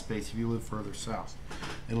crawl space if you live further south.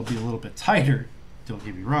 It'll be a little bit tighter, don't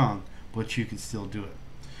get me wrong, but you can still do it.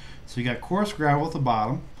 So you got coarse gravel at the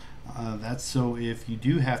bottom. That's so if you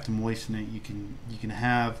do have to moisten it, you can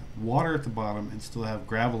have water at the bottom and still have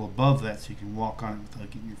gravel above that, so you can walk on it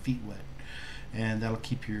without getting your feet wet, and that'll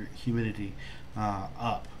keep your humidity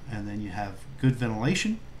up. And then you have good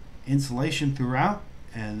ventilation, insulation throughout,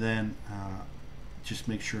 and then just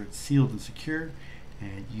make sure it's sealed and secure,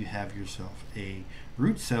 and you have yourself a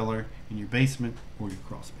root cellar in your basement or your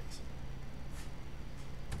crawl space.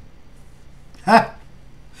 Ha!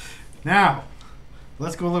 Now,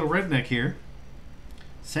 let's go a little redneck here.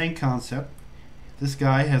 Same concept. This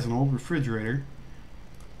guy has an old refrigerator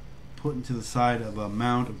put into the side of a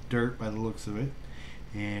mound of dirt by the looks of it,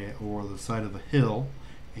 or the side of a hill,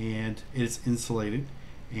 and it's insulated,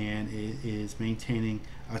 and it is maintaining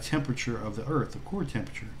a temperature of the earth, the core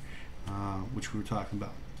temperature, which we were talking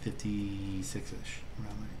about, 56-ish,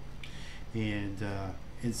 around there.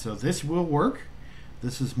 And so this will work.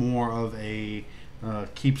 This is more of a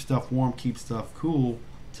keep stuff warm, keep stuff cool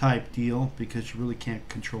type deal, because you really can't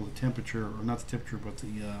control the temperature, or not the temperature, but the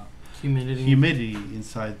humidity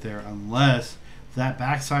inside there, unless that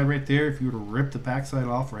backside right there, if you were to rip the backside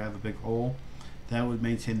off or have a big hole, that would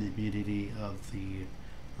maintain the humidity of the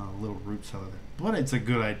little root cellar there. But it's a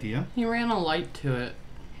good idea. He ran a light to it.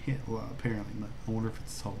 Yeah, well, apparently. I wonder if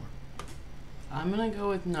it's solar. I'm going to go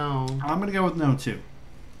with no. I'm going to go with no, too.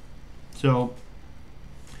 So,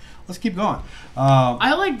 let's keep going.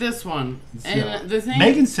 I like this one. And the thing,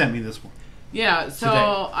 Megan sent me this one. Yeah, so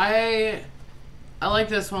today. I like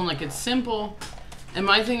this one. Like, it's simple. And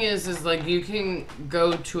my thing is like, you can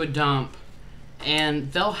go to a dump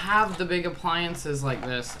and they'll have the big appliances like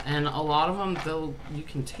this, and a lot of them you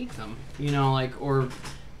can take them, you know, like, or,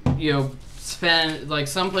 you know, spend, like,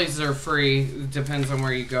 some places are free, depends on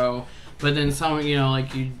where you go, but then some, you know, like,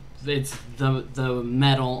 it's the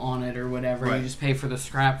metal on it or whatever, right. You just pay for the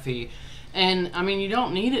scrap fee. And I mean, you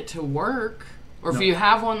don't need it to work, or if you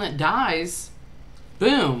have one that dies,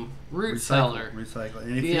 boom, root cellar. Recycle.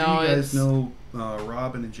 And if you guys know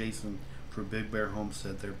Robin and Jason from Big Bear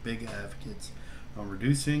Homestead, they're big advocates on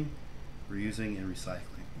reducing, reusing, and recycling.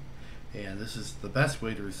 And this is the best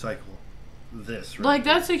way to recycle this. Right, like,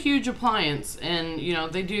 that's a huge appliance, and, you know,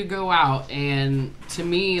 they do go out, and to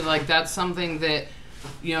me, like, that's something that,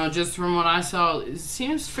 you know, just from what I saw, it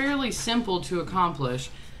seems fairly simple to accomplish.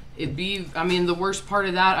 I mean, the worst part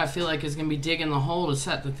of that, I feel like, is going to be digging the hole to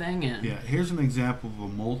set the thing in. Yeah, here's an example of a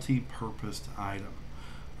multi-purposed item.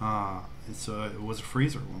 It was a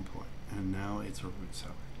freezer at one point, and now it's a root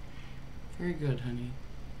cellar. Very good, honey.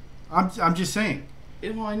 I'm just saying.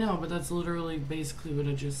 Well, I know, but that's literally basically what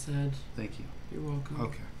I just said. Thank you. You're welcome.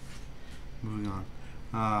 Okay. Moving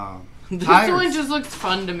on. This one just looks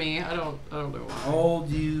fun to me. I don't know why. Old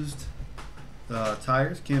used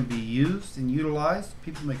tires can be used and utilized.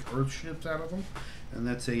 People make earthships out of them, and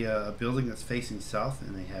that's a building that's facing south,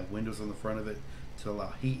 and they have windows on the front of it to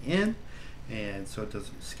allow heat in, and so it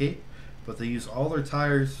doesn't escape. But they use all their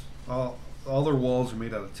tires. All their walls are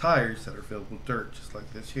made out of tires that are filled with dirt, just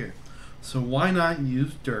like this here. So why not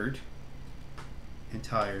use dirt and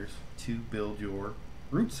tires to build your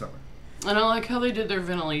root cellar? And I like how they did their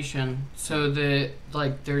ventilation, so that,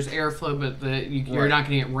 like, there's airflow, but you're not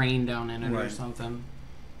going to get rain down in it or something.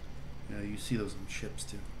 Yeah, you see those on ships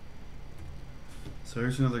too. So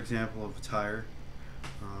here's another example of a tire.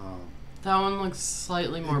 That one looks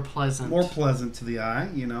slightly more pleasant. More pleasant to the eye,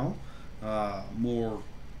 you know. More,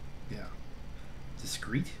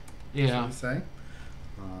 discreet. Yeah. Shall we say?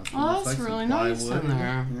 Oh, that's really nice in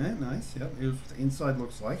there. Yeah, nice. Yep. Here's what the inside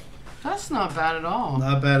looks like. That's not bad at all.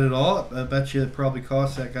 Not bad at all. I bet you it probably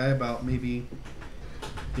cost that guy about maybe,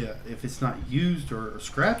 if it's not used or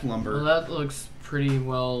scrap lumber. Well, that looks pretty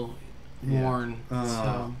well worn.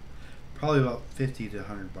 So. Probably about $50 to $100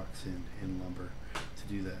 in lumber to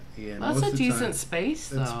do that. And that's a decent space,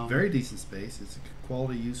 though. It's a very decent space. It's a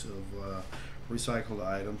quality use of recycled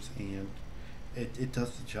items, and it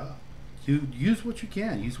does the job. You use what you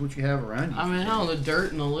can. Use what you have around you. I mean, the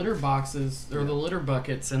dirt in the litter boxes, or the litter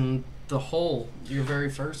buckets, and the hole, your very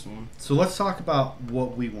first one. So let's talk about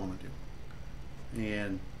what we want to do.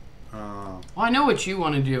 And well, I know what you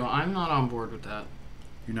want to do. I'm not on board with that.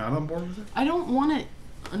 You're not on board with it? I don't want it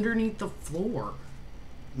underneath the floor.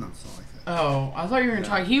 No, it's not like that. Oh, I thought you were going to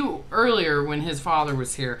talk. Earlier, when his father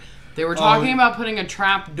was here, they were talking about putting a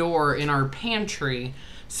trap door in our pantry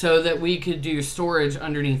so that we could do storage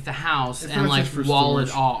underneath the house and, like, wall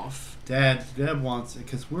it off. Dad wants it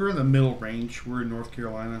because we're in the middle range. We're in North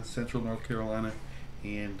Carolina, central North Carolina,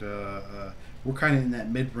 and we're kind of in that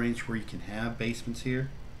mid-range where you can have basements here.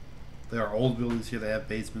 There are old buildings here that have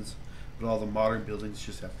basements, but all the modern buildings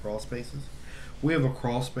just have crawl spaces. We have a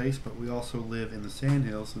crawl space, but we also live in the sand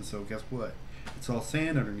hills, and so guess what? It's all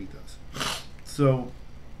sand underneath us. So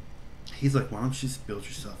he's like, why don't you just build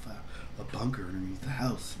yourself a bunker underneath the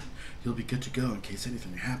house? You'll be good to go in case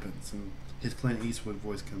anything happens. And his Clint Eastwood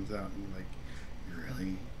voice comes out, and you're like, you're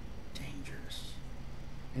really dangerous.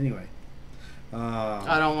 Anyway.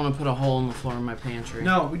 I don't want to put a hole in the floor in my pantry.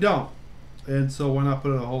 No, we don't. And so why not put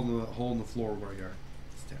a hole in the floor of our yard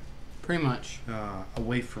instead? Pretty much.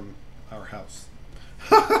 Away from our house.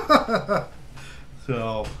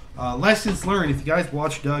 So, lessons learned. If you guys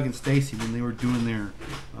watched Doug and Stacy when they were doing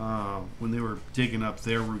when they were digging up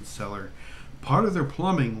their root cellar, part of their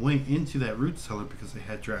plumbing went into that root cellar because they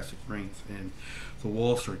had drastic rains and the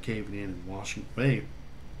walls started caving in and washing away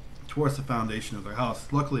towards the foundation of their house.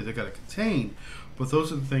 Luckily, they got it contained, but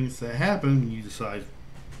those are the things that happen when you decide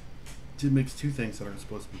to mix two things that aren't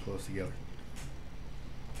supposed to be close together.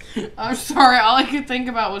 I'm sorry, all I could think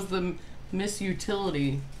about was the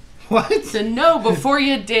misutility. What? So know before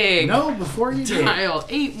you dig. No, before you dig. Dial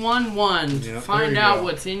 811 to find out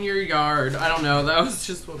what's in your yard. I don't know. That was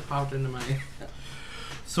just what popped into my head.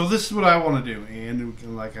 So this is what I want to do.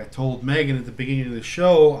 And like I told Megan at the beginning of the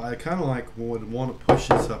show, I kind of would want to push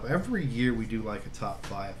this up. Every year we do like a top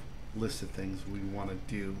 5 list of things we want to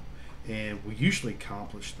do. And we usually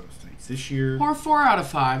accomplish those things. This year... Or 4 out of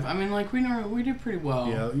 5. I mean, like, we do pretty well.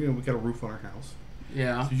 Yeah, we got a roof on our house.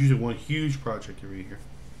 Yeah. So usually one huge project every year.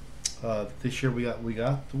 This year we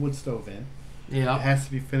got the wood stove in. Yeah. It has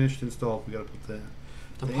to be finished installed. We got to put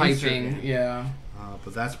the piping. Yeah.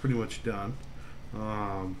 But that's pretty much done.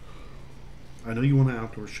 I know you want an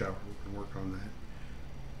outdoor shower. We're going to work on that.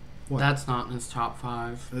 What? That's not in his top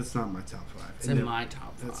 5. That's not my top 5. It's in my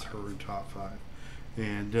top 5. That's her top 5.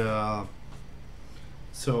 And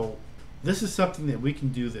so this is something that we can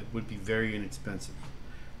do that would be very inexpensive,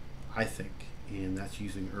 I think, and that's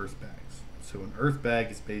using earth bags. So an earth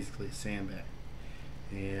bag is basically a sandbag,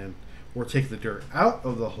 and we're taking the dirt out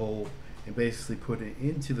of the hole and basically putting it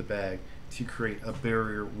into the bag to create a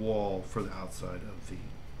barrier wall for the outside of the.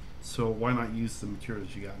 So why not use the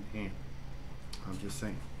materials you got in hand? I'm just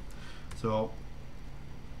saying. So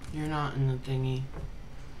you're not in the thingy.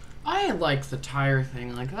 I like the tire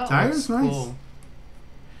thing. Like that tire's looks nice. Cool.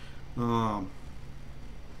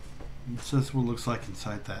 So this is what it looks like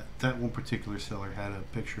inside that. That one particular seller had a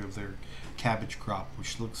picture of their cabbage crop,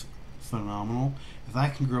 which looks phenomenal. If I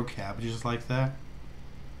can grow cabbages like that,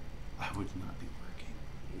 I would not be working.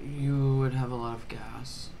 You would have a lot of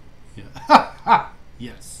gas. Yeah.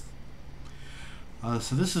 Yes.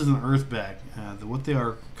 So this is an earth bag. What they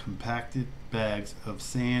are, compacted bags of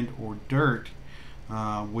sand or dirt,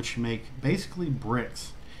 which make basically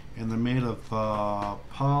bricks. And they're made of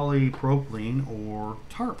polypropylene or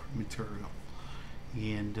tarp material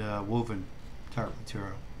and woven tarp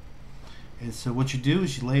material. And so what you do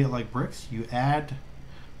is you lay it like bricks. You add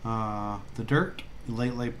the dirt, you lay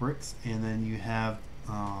it like bricks, and then you have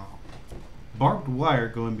barbed wire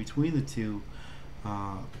going between the two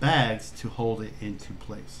bags to hold it into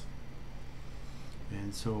place.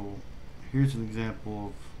 And so here's an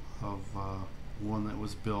example of one that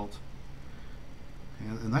was built.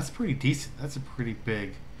 And that's pretty decent. That's a pretty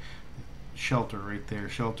big shelter right there.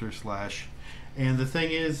 Shelter slash. And the thing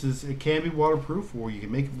is it can be waterproof, or you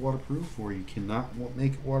can make it waterproof, or you cannot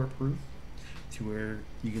make it waterproof to where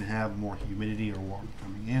you can have more humidity or water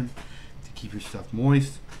coming in to keep your stuff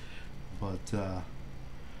moist. But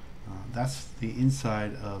that's the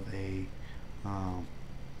inside of a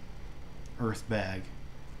earth bag.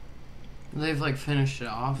 They've like finished it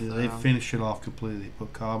off. They've finished it off completely. They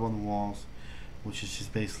put cob on the walls, which is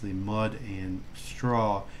just basically mud and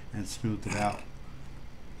straw, and smoothed it out.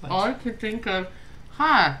 All I could think of,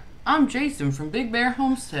 hi, I'm Jason from Big Bear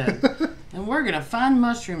Homestead, and we're going to find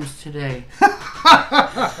mushrooms today.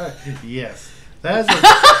 Yes. That's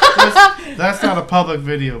not a public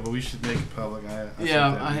video, but we should make it public.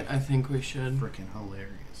 I think we should. Freaking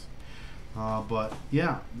hilarious. But,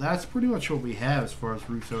 yeah, that's pretty much what we have as far as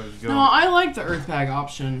root cellars go. No, I like the earth bag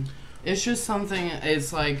option. It's just something,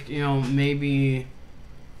 it's like, maybe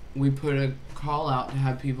we put a call out to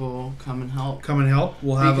have people come and help.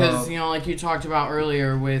 We'll have because, like you talked about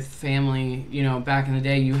earlier with family, back in the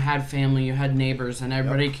day, you had family, you had neighbors, and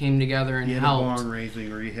everybody came together and helped. You had a barn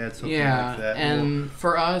raising, or you had something like that. And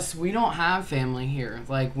for us, we don't have family here.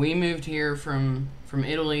 Like, we moved here from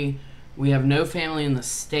Italy. We have no family in the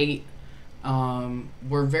state.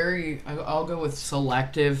 We're I'll go with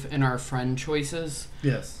selective in our friend choices.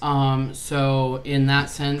 Yes. So in that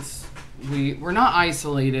sense, we're not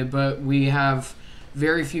isolated, but we have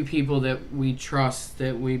very few people that we trust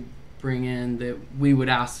that we bring in that we would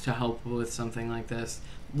ask to help with something like this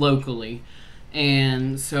locally.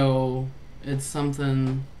 And so it's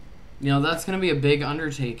something, that's going to be a big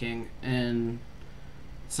undertaking, and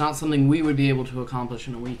it's not something we would be able to accomplish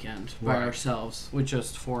in a weekend by ourselves with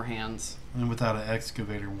just 4 hands. And without an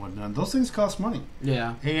excavator and whatnot. Those things cost money.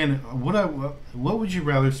 Yeah. And what would you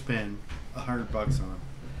rather spend $100 on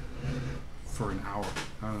for an hour?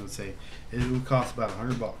 I would say it would cost about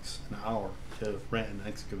 $100 an hour to rent an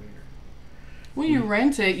excavator. When you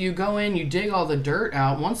rent it, you go in, you dig all the dirt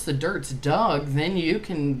out. Once the dirt's dug, then you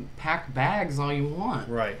can pack bags all you want.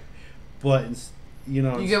 Right. But, you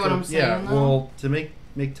get what I'm saying? Yeah, well, to make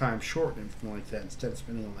time short and everything like that, instead of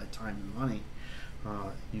spending all that time and money,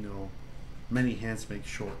 many hands make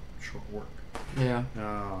short work. Yeah.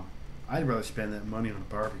 I'd rather spend that money on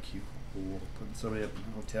a barbecue or putting somebody up in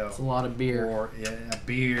a hotel. It's a lot of beer. Or a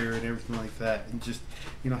beer and everything like that. And just,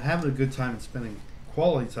 having a good time and spending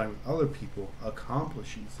quality time with other people,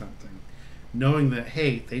 accomplishing something. Knowing that,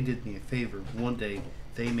 hey, they did me a favor. One day,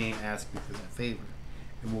 they may ask me for that favor.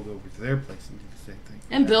 And we'll go over to their place and do the same thing.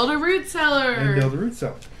 And build a root cellar.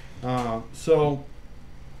 So,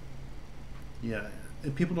 yeah.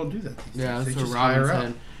 People don't do that these days. Yeah, that's what Robin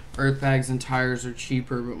said. Earth bags and tires are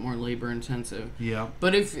cheaper but more labor intensive. Yeah.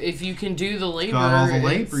 But if you can do the labor... Got all the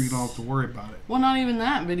labor, you don't have to worry about it. Well, not even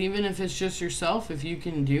that, but even if it's just yourself, if you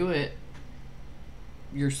can do it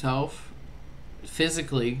yourself,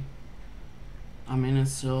 physically,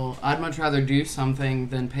 it's still... I'd much rather do something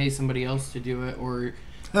than pay somebody else to do it, or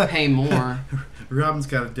pay more. Robin's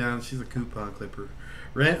got it down. She's a coupon clipper.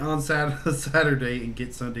 Rent on Saturday and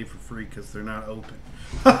get Sunday for free because they're not open.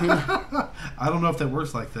 I don't know if that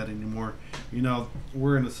works like that anymore. You know,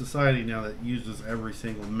 we're in a society now that uses every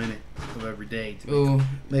single minute of every day to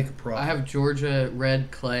make a profit. I have Georgia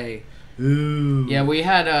red clay. Ooh. Yeah, we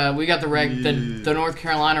got the North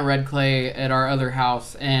Carolina red clay at our other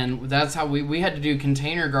house, and that's how we had to do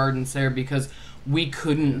container gardens there because we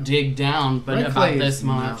couldn't dig down, but red about clay this is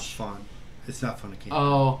much. Not fun. It's not fun to keep.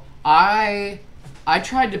 Oh, I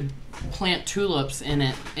tried to plant tulips in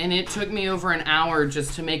it, and it took me over an hour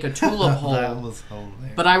just to make a tulip hole. That was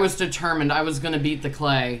hilarious. But I was determined. I was going to beat the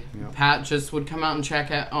clay. Yep. Pat just would come out and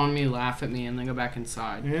check on me, laugh at me, and then go back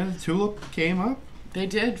inside. Yeah, the tulip came up. They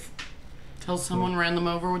did. Till someone ran them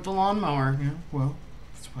over with the lawnmower. Yeah, well,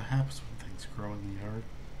 that's what happens when things grow in the yard.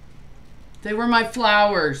 They were my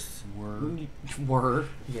flowers. Were.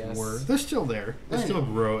 Yes. Were. They're still there. They still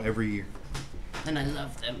grow every year. And I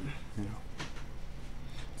love them. Yeah.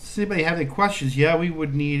 Does anybody have any questions? Yeah, we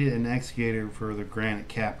would need an excavator for the granite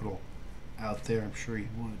capital out there. I'm sure you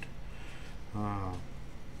would.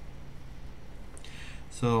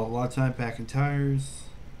 So a lot of time packing tires.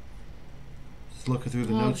 Just looking through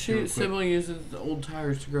the notes here. Sybil uses the old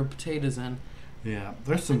tires to grow potatoes in. Yeah,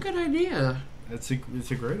 that's a good idea. It's a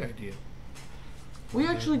great idea. We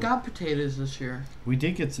actually got potatoes this year. We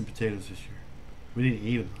did get some potatoes this year. We didn't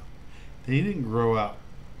eat them though. They didn't grow out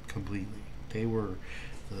completely. They were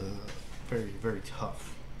very, very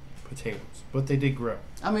tough potatoes, but they did grow.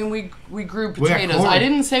 I mean, we grew potatoes. I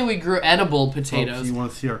didn't say we grew edible potatoes. Oh, so you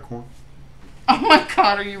want to see our corn? Oh my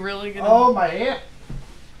God, are you really gonna? Oh my aunt.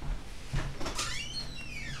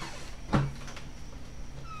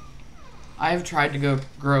 I've tried to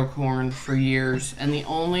grow corn for years, and the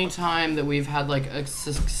only time that we've had like a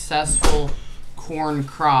successful corn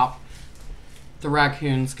crop, the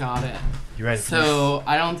raccoons got it. You ready? So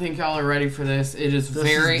I don't think y'all are ready for this. It is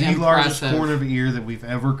very impressive. The largest impressive. corn of ear that we've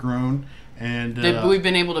ever grown, and that we've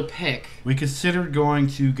been able to pick. We considered going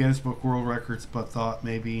to Guinness Book World Records, but thought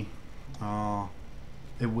maybe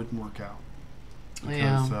it wouldn't work out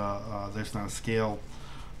because there's not a scale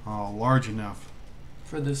large enough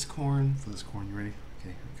for this corn. You ready?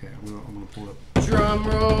 Okay. I'm gonna pull it up. Drum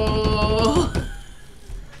roll.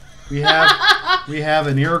 We have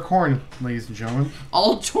an ear of corn, ladies and gentlemen.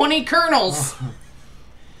 All 20 kernels. Oh.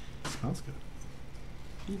 Smells good.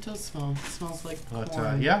 It does smell. It smells like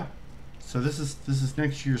corn. Yeah. So this is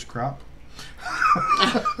next year's crop.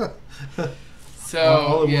 So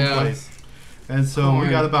all in one place. And so we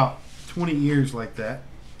got about 20 ears like that.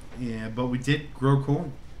 Yeah, but we did grow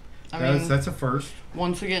corn. That's a first.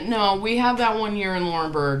 Once again, no, we had that one year in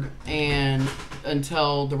Laurinburg, and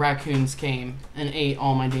until the raccoons came and ate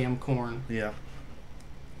all my damn corn. Yeah.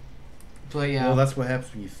 But yeah. Well, that's what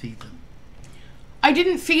happens when you feed them. I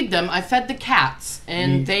didn't feed them. I fed the cats,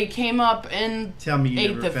 and they came up and tell me you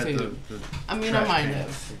ate never the fed food. I might have.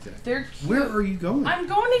 Exactly. They're cute. Where are you going? I'm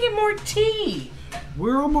going to get more tea.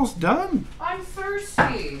 We're almost done. I'm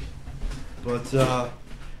thirsty. But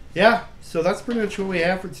yeah. So that's pretty much what we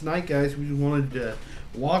have for tonight, guys. We just wanted to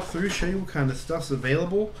walk through, show you what kind of stuff's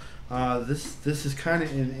available. This is kind of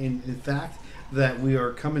in fact that we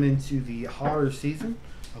are coming into the hotter season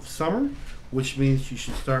of summer, which means you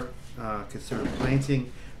should start consider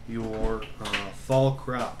planting your fall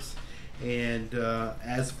crops. And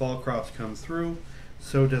as fall crops come through,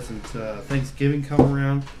 so doesn't Thanksgiving come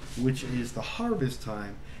around, which is the harvest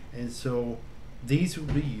time. And so these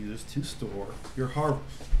will be used to store your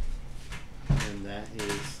harvest. And that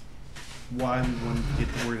is why we wanted to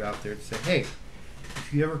get the word out there to say, hey, if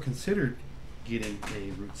you ever considered getting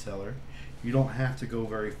a root cellar, you don't have to go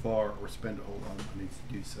very far or spend a whole lot of money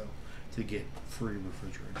to do so to get free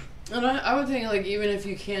refrigeration. And I would think, like, even if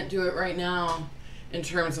you can't do it right now, in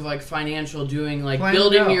terms of like financial doing, like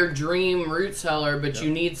building your dream root cellar, but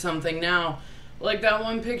you need something now, like that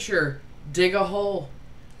one picture, dig a hole,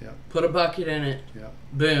 put a bucket in it,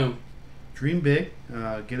 boom. Dream big,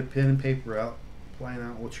 get a pen and paper out, plan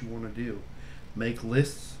out what you want to do. Make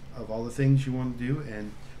lists of all the things you want to do,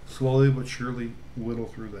 and slowly but surely whittle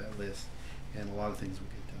through that list, and a lot of things will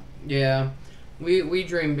get done. Yeah, we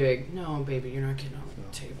dream big. No, baby, you're not getting on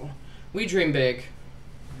the table. We dream big.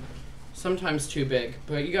 Sometimes too big,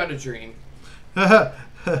 but you got to dream.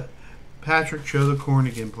 Patrick, show the corn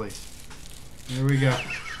again, please. There we go.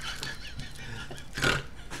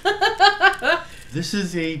 This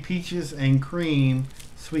is a peaches and cream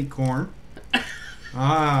sweet corn. Is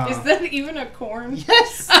that even a corn?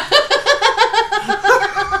 Yes.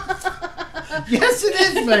 Yes, it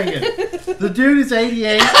is, Megan. The dude is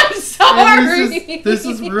 88. I'm so sorry. This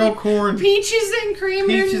is real corn. Peaches and cream.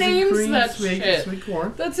 Peaches Your name's and cream, that sweet, shit. Sweet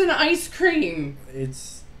corn. That's an ice cream.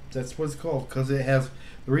 That's what it's called because it has.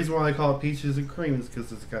 The reason why I call it peaches and cream is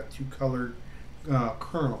because it's got two colored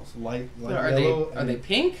kernels, light yellow. Are they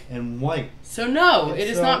pink and white? So no, it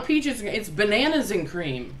is not peaches. It's bananas and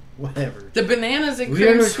cream. Whatever. The bananas and cream.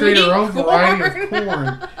 We're going to create our own variety of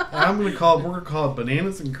corn. And we're going to call it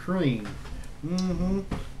bananas and cream. Mm-hmm.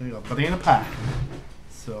 There you go, banana pie.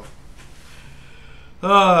 So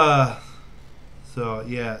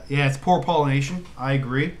yeah, it's poor pollination. I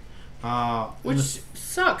agree. Which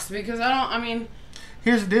sucks because I mean,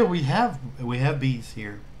 here's the deal: we have bees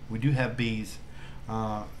here. We do have bees.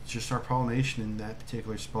 Just our pollination in that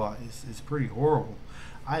particular spot is pretty horrible.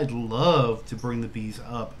 I'd love to bring the bees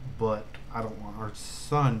up, but I don't want our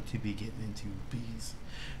son to be getting into bees.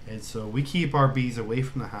 And so we keep our bees away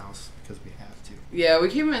from the house because we have to. Yeah, we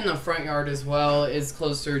keep them in the front yard as well. It's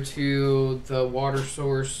closer to the water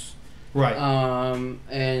source. Right.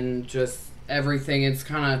 And just everything. It's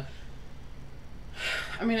kind of...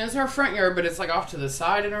 I mean, it's our front yard, but it's like off to the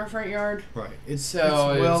side in our front yard. Right. It's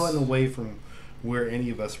well and away from where any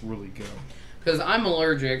of us really go. Because I'm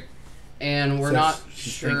allergic, and we're not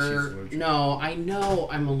sure. No, I know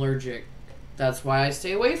I'm allergic. That's why I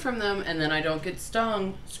stay away from them, and then I don't get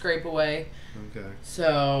stung. Scrape away. Okay.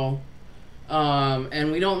 So,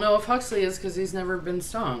 and we don't know if Huxley is because he's never been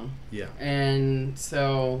stung. Yeah. And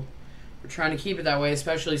so, we're trying to keep it that way,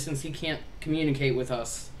 especially since he can't communicate with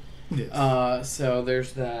us. Yes. So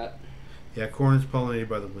there's that. Yeah, corn is pollinated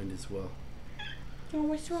by the wind as well. Oh,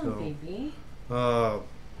 what's wrong, baby?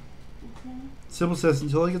 Sybil says,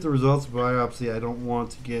 until I get the results of biopsy, I don't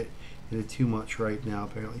want to get into too much right now.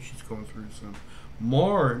 Apparently she's going through some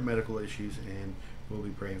more medical issues, and we'll be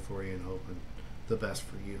praying for you and hoping the best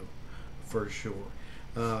for you, for sure.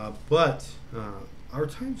 But our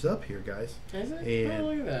time's up here, guys. Is it? And,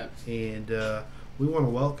 look at that. And we want to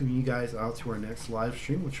welcome you guys out to our next live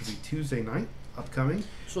stream, which will be Tuesday night, upcoming.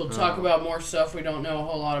 So we'll talk about more stuff we don't know a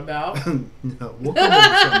whole lot about. No, we'll come up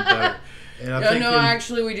with something better. And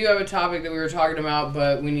actually, we do have a topic that we were talking about,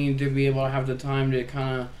 but we need to be able to have the time to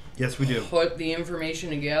kind of put the information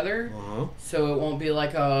together. So it won't be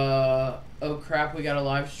like oh crap, we got a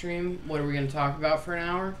live stream. What are we going to talk about for an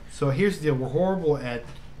hour? So here's the deal. We're horrible at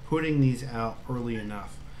putting these out early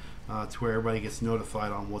enough to where everybody gets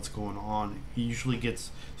notified on what's going on. It usually gets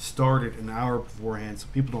started an hour beforehand, so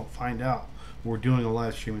people don't find out we're doing a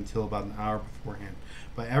live stream until about an hour beforehand.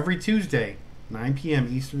 But every Tuesday, 9 p.m.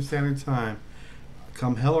 Eastern Standard Time,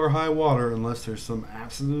 come hell or high water, unless there's some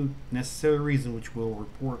absolute necessary reason, which we'll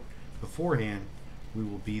report beforehand, we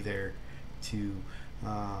will be there to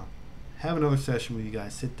have another session with you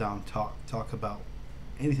guys, sit down, talk about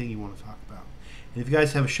anything you want to talk about. And if you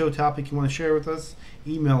guys have a show topic you want to share with us,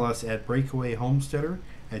 email us at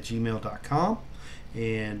breakawayhomesteader@gmail.com.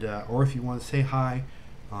 And or if you want to say hi,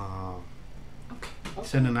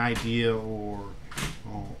 send an idea or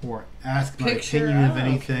ask my opinion of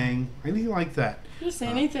anything, anything like that. Just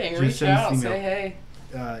anything. Reach out. Say hey.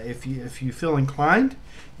 If you feel inclined,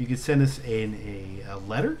 you can send us a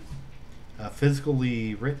letter, a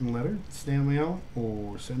physically written letter, snail mail,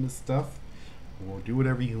 or send us stuff, or do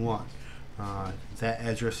whatever you want. That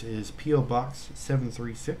address is P.O. Box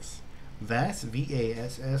 736, Vass,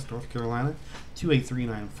 V-A-S-S, North Carolina,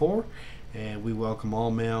 28394. And we welcome all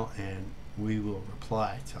mail, and we will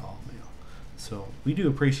reply to all mail. So we do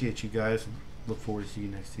appreciate you guys, and look forward to see you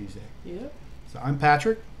next Tuesday. Yep. So I'm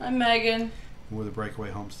Patrick. I'm Megan. And we're the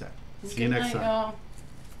Breakaway Homestead. See you next time. Y'all.